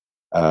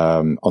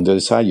 On the other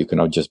side, you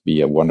cannot just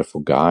be a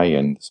wonderful guy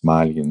and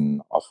smiling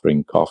and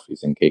offering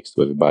coffees and cakes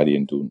to everybody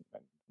and do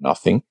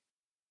nothing.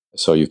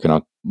 So you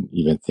cannot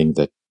even think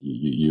that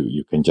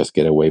you can just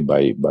get away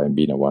by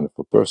being a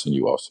wonderful person.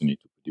 You also need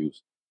to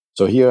produce.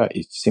 So here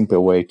it's a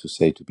simple way to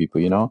say to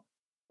people,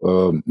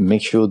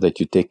 make sure that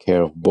you take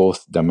care of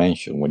both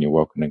dimensions when you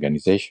work in an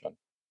organization.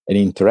 And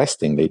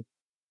interestingly,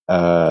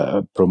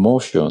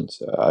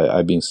 promotions,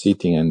 I've been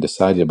sitting and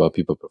decided about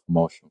people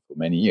promotion for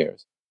many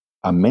years,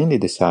 are mainly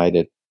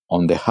decided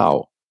on the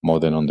how more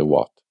than on the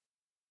what.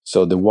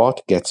 So the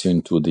what gets you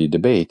into the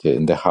debate,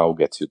 and the how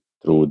gets you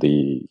through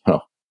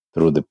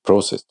the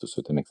process to a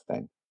certain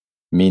extent.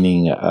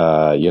 Meaning,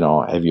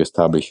 have you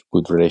established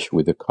good relation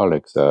with the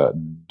colleagues?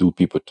 Do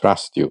people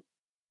trust you?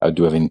 Do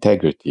you have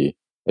integrity?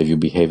 Have you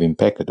behaved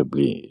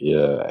impeccably?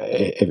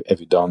 Have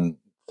you done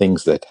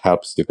things that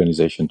helps the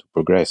organization to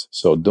progress?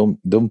 So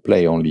don't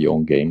play only your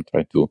own game.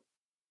 Try to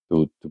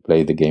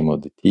play the game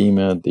of the team,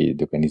 the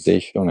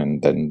organization,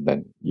 and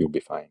then you'll be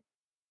fine.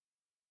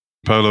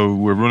 Paolo,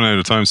 we're running out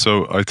of time,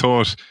 so I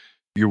thought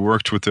you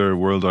worked with the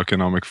World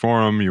Economic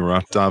Forum, you were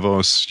at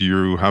Davos,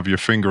 you have your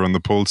finger on the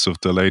pulse of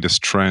the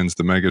latest trends,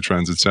 the mega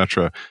trends,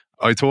 etc.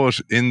 I thought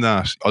in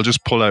that, I'll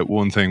just pull out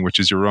one thing, which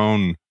is your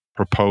own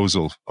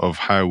proposal of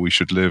how we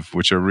should live,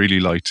 which I really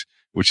liked,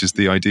 which is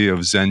the idea of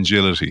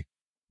Zengility.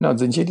 No,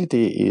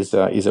 Zengility is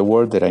a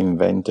word that I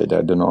invented.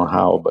 I don't know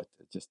how, but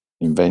I just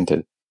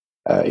invented.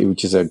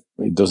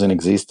 It doesn't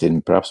exist,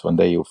 and perhaps one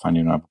day you'll find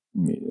it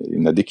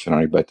in a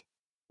dictionary, but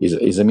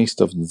is a mix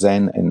of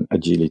Zen and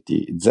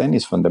agility. Zen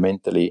is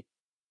fundamentally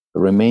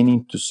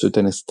remaining to a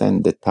certain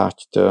extent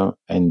detached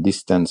and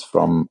distanced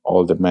from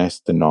all the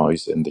mess, the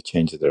noise, and the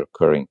changes that are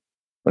occurring.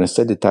 When I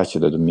say detached, I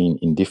don't mean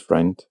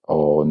indifferent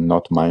or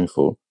not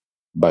mindful,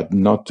 but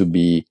not to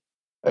be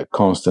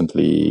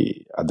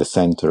constantly at the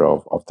center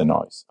of the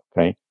noise.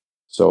 Okay.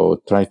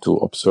 So try to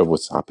observe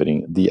what's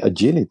happening. The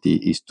agility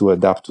is to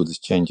adapt to these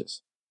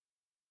changes.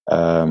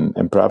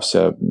 And perhaps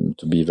to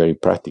be very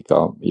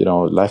practical,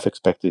 life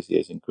expectancy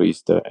has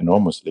increased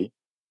enormously.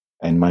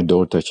 And my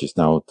daughter, she's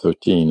now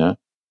 13,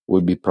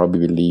 will be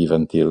probably live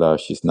until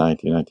she's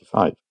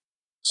 95.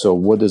 So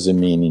what does it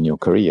mean in your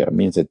career? It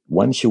means that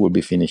when she will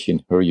be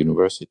finishing her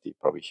university,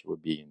 probably she will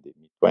be in the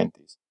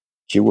mid-20s,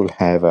 she will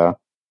have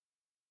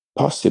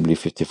possibly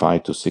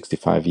 55 to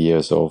 65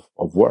 years of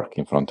work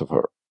in front of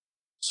her.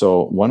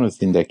 So one of the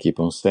things that I keep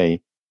on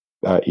saying,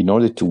 in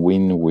order to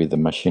win with the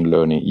machine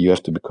learning, you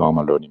have to become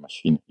a learning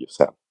machine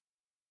yourself.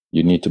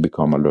 You need to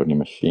become a learning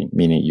machine,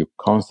 meaning you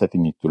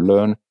constantly need to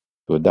learn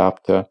to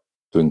adapt, to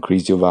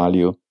increase your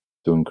value,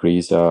 to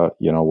increase,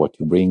 what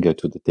you bring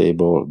to the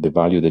table, the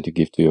value that you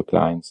give to your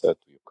clients, to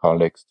your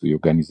colleagues, to your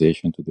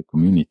organization, to the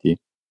community,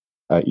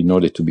 in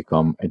order to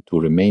become and to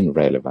remain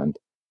relevant.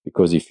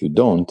 Because if you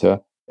don't,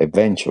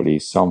 eventually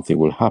something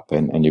will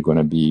happen and you're going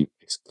to be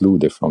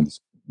excluded from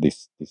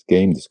this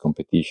game, this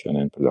competition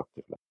and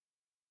productive life.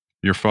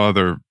 Your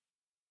father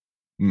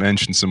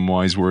mentioned some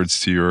wise words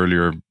to you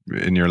earlier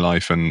in your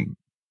life and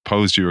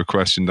posed you a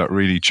question that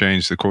really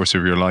changed the course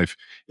of your life.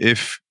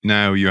 If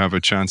now you have a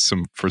chance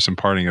for some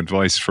parting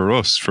advice for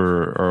us,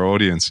 for our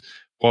audience,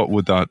 what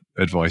would that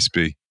advice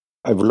be?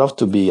 I would love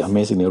to be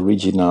amazingly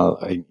original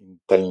in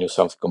telling you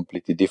something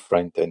completely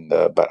different,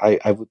 but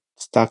I would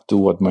stuck to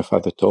what my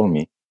father told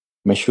me.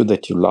 Make sure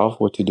that you love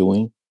what you're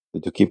doing,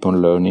 that you keep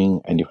on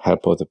learning, and you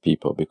help other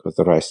people, because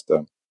the rest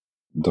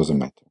doesn't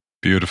matter.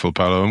 Beautiful,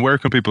 Paolo. And where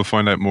can people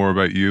find out more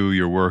about you,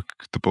 your work,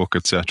 the book,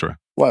 etc.?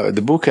 Well,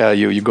 the book,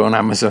 you go on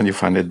Amazon, you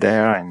find it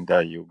there, and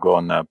you go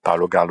on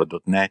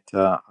paologallo.net.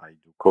 I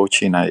do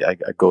coaching. I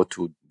go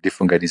to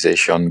different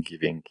organizations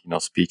giving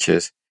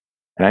speeches.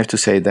 And I have to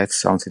say that's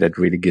something that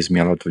really gives me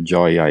a lot of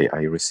joy.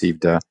 I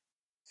received,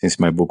 since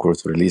my book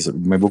was released,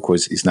 my book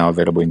is now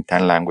available in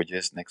 10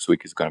 languages. Next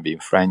week it's going to be in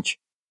French.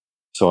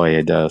 So I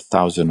had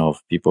 1,000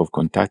 of people have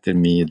contacted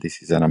me.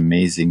 This is an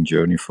amazing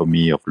journey for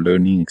me of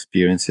learning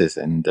experiences.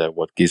 And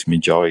what gives me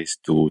joy is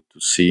to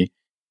see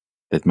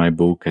that my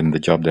book and the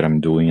job that I'm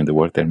doing and the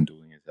work that I'm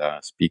doing as a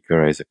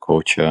speaker, as a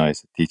coach,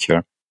 as a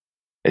teacher,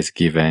 has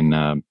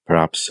given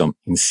perhaps some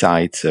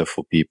insights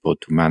for people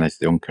to manage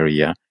their own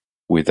career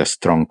with a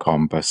strong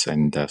compass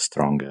and a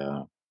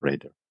strong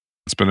radar.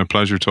 It's been a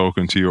pleasure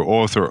talking to you,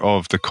 author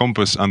of The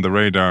Compass and the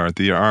Radar,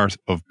 The Art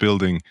of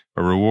Building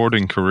a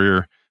Rewarding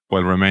Career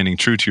While Remaining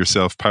True to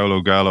Yourself,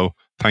 Paolo Gallo.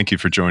 Thank you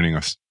for joining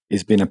us.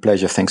 It's been a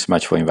pleasure. Thanks so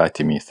much for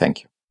inviting me.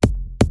 Thank you.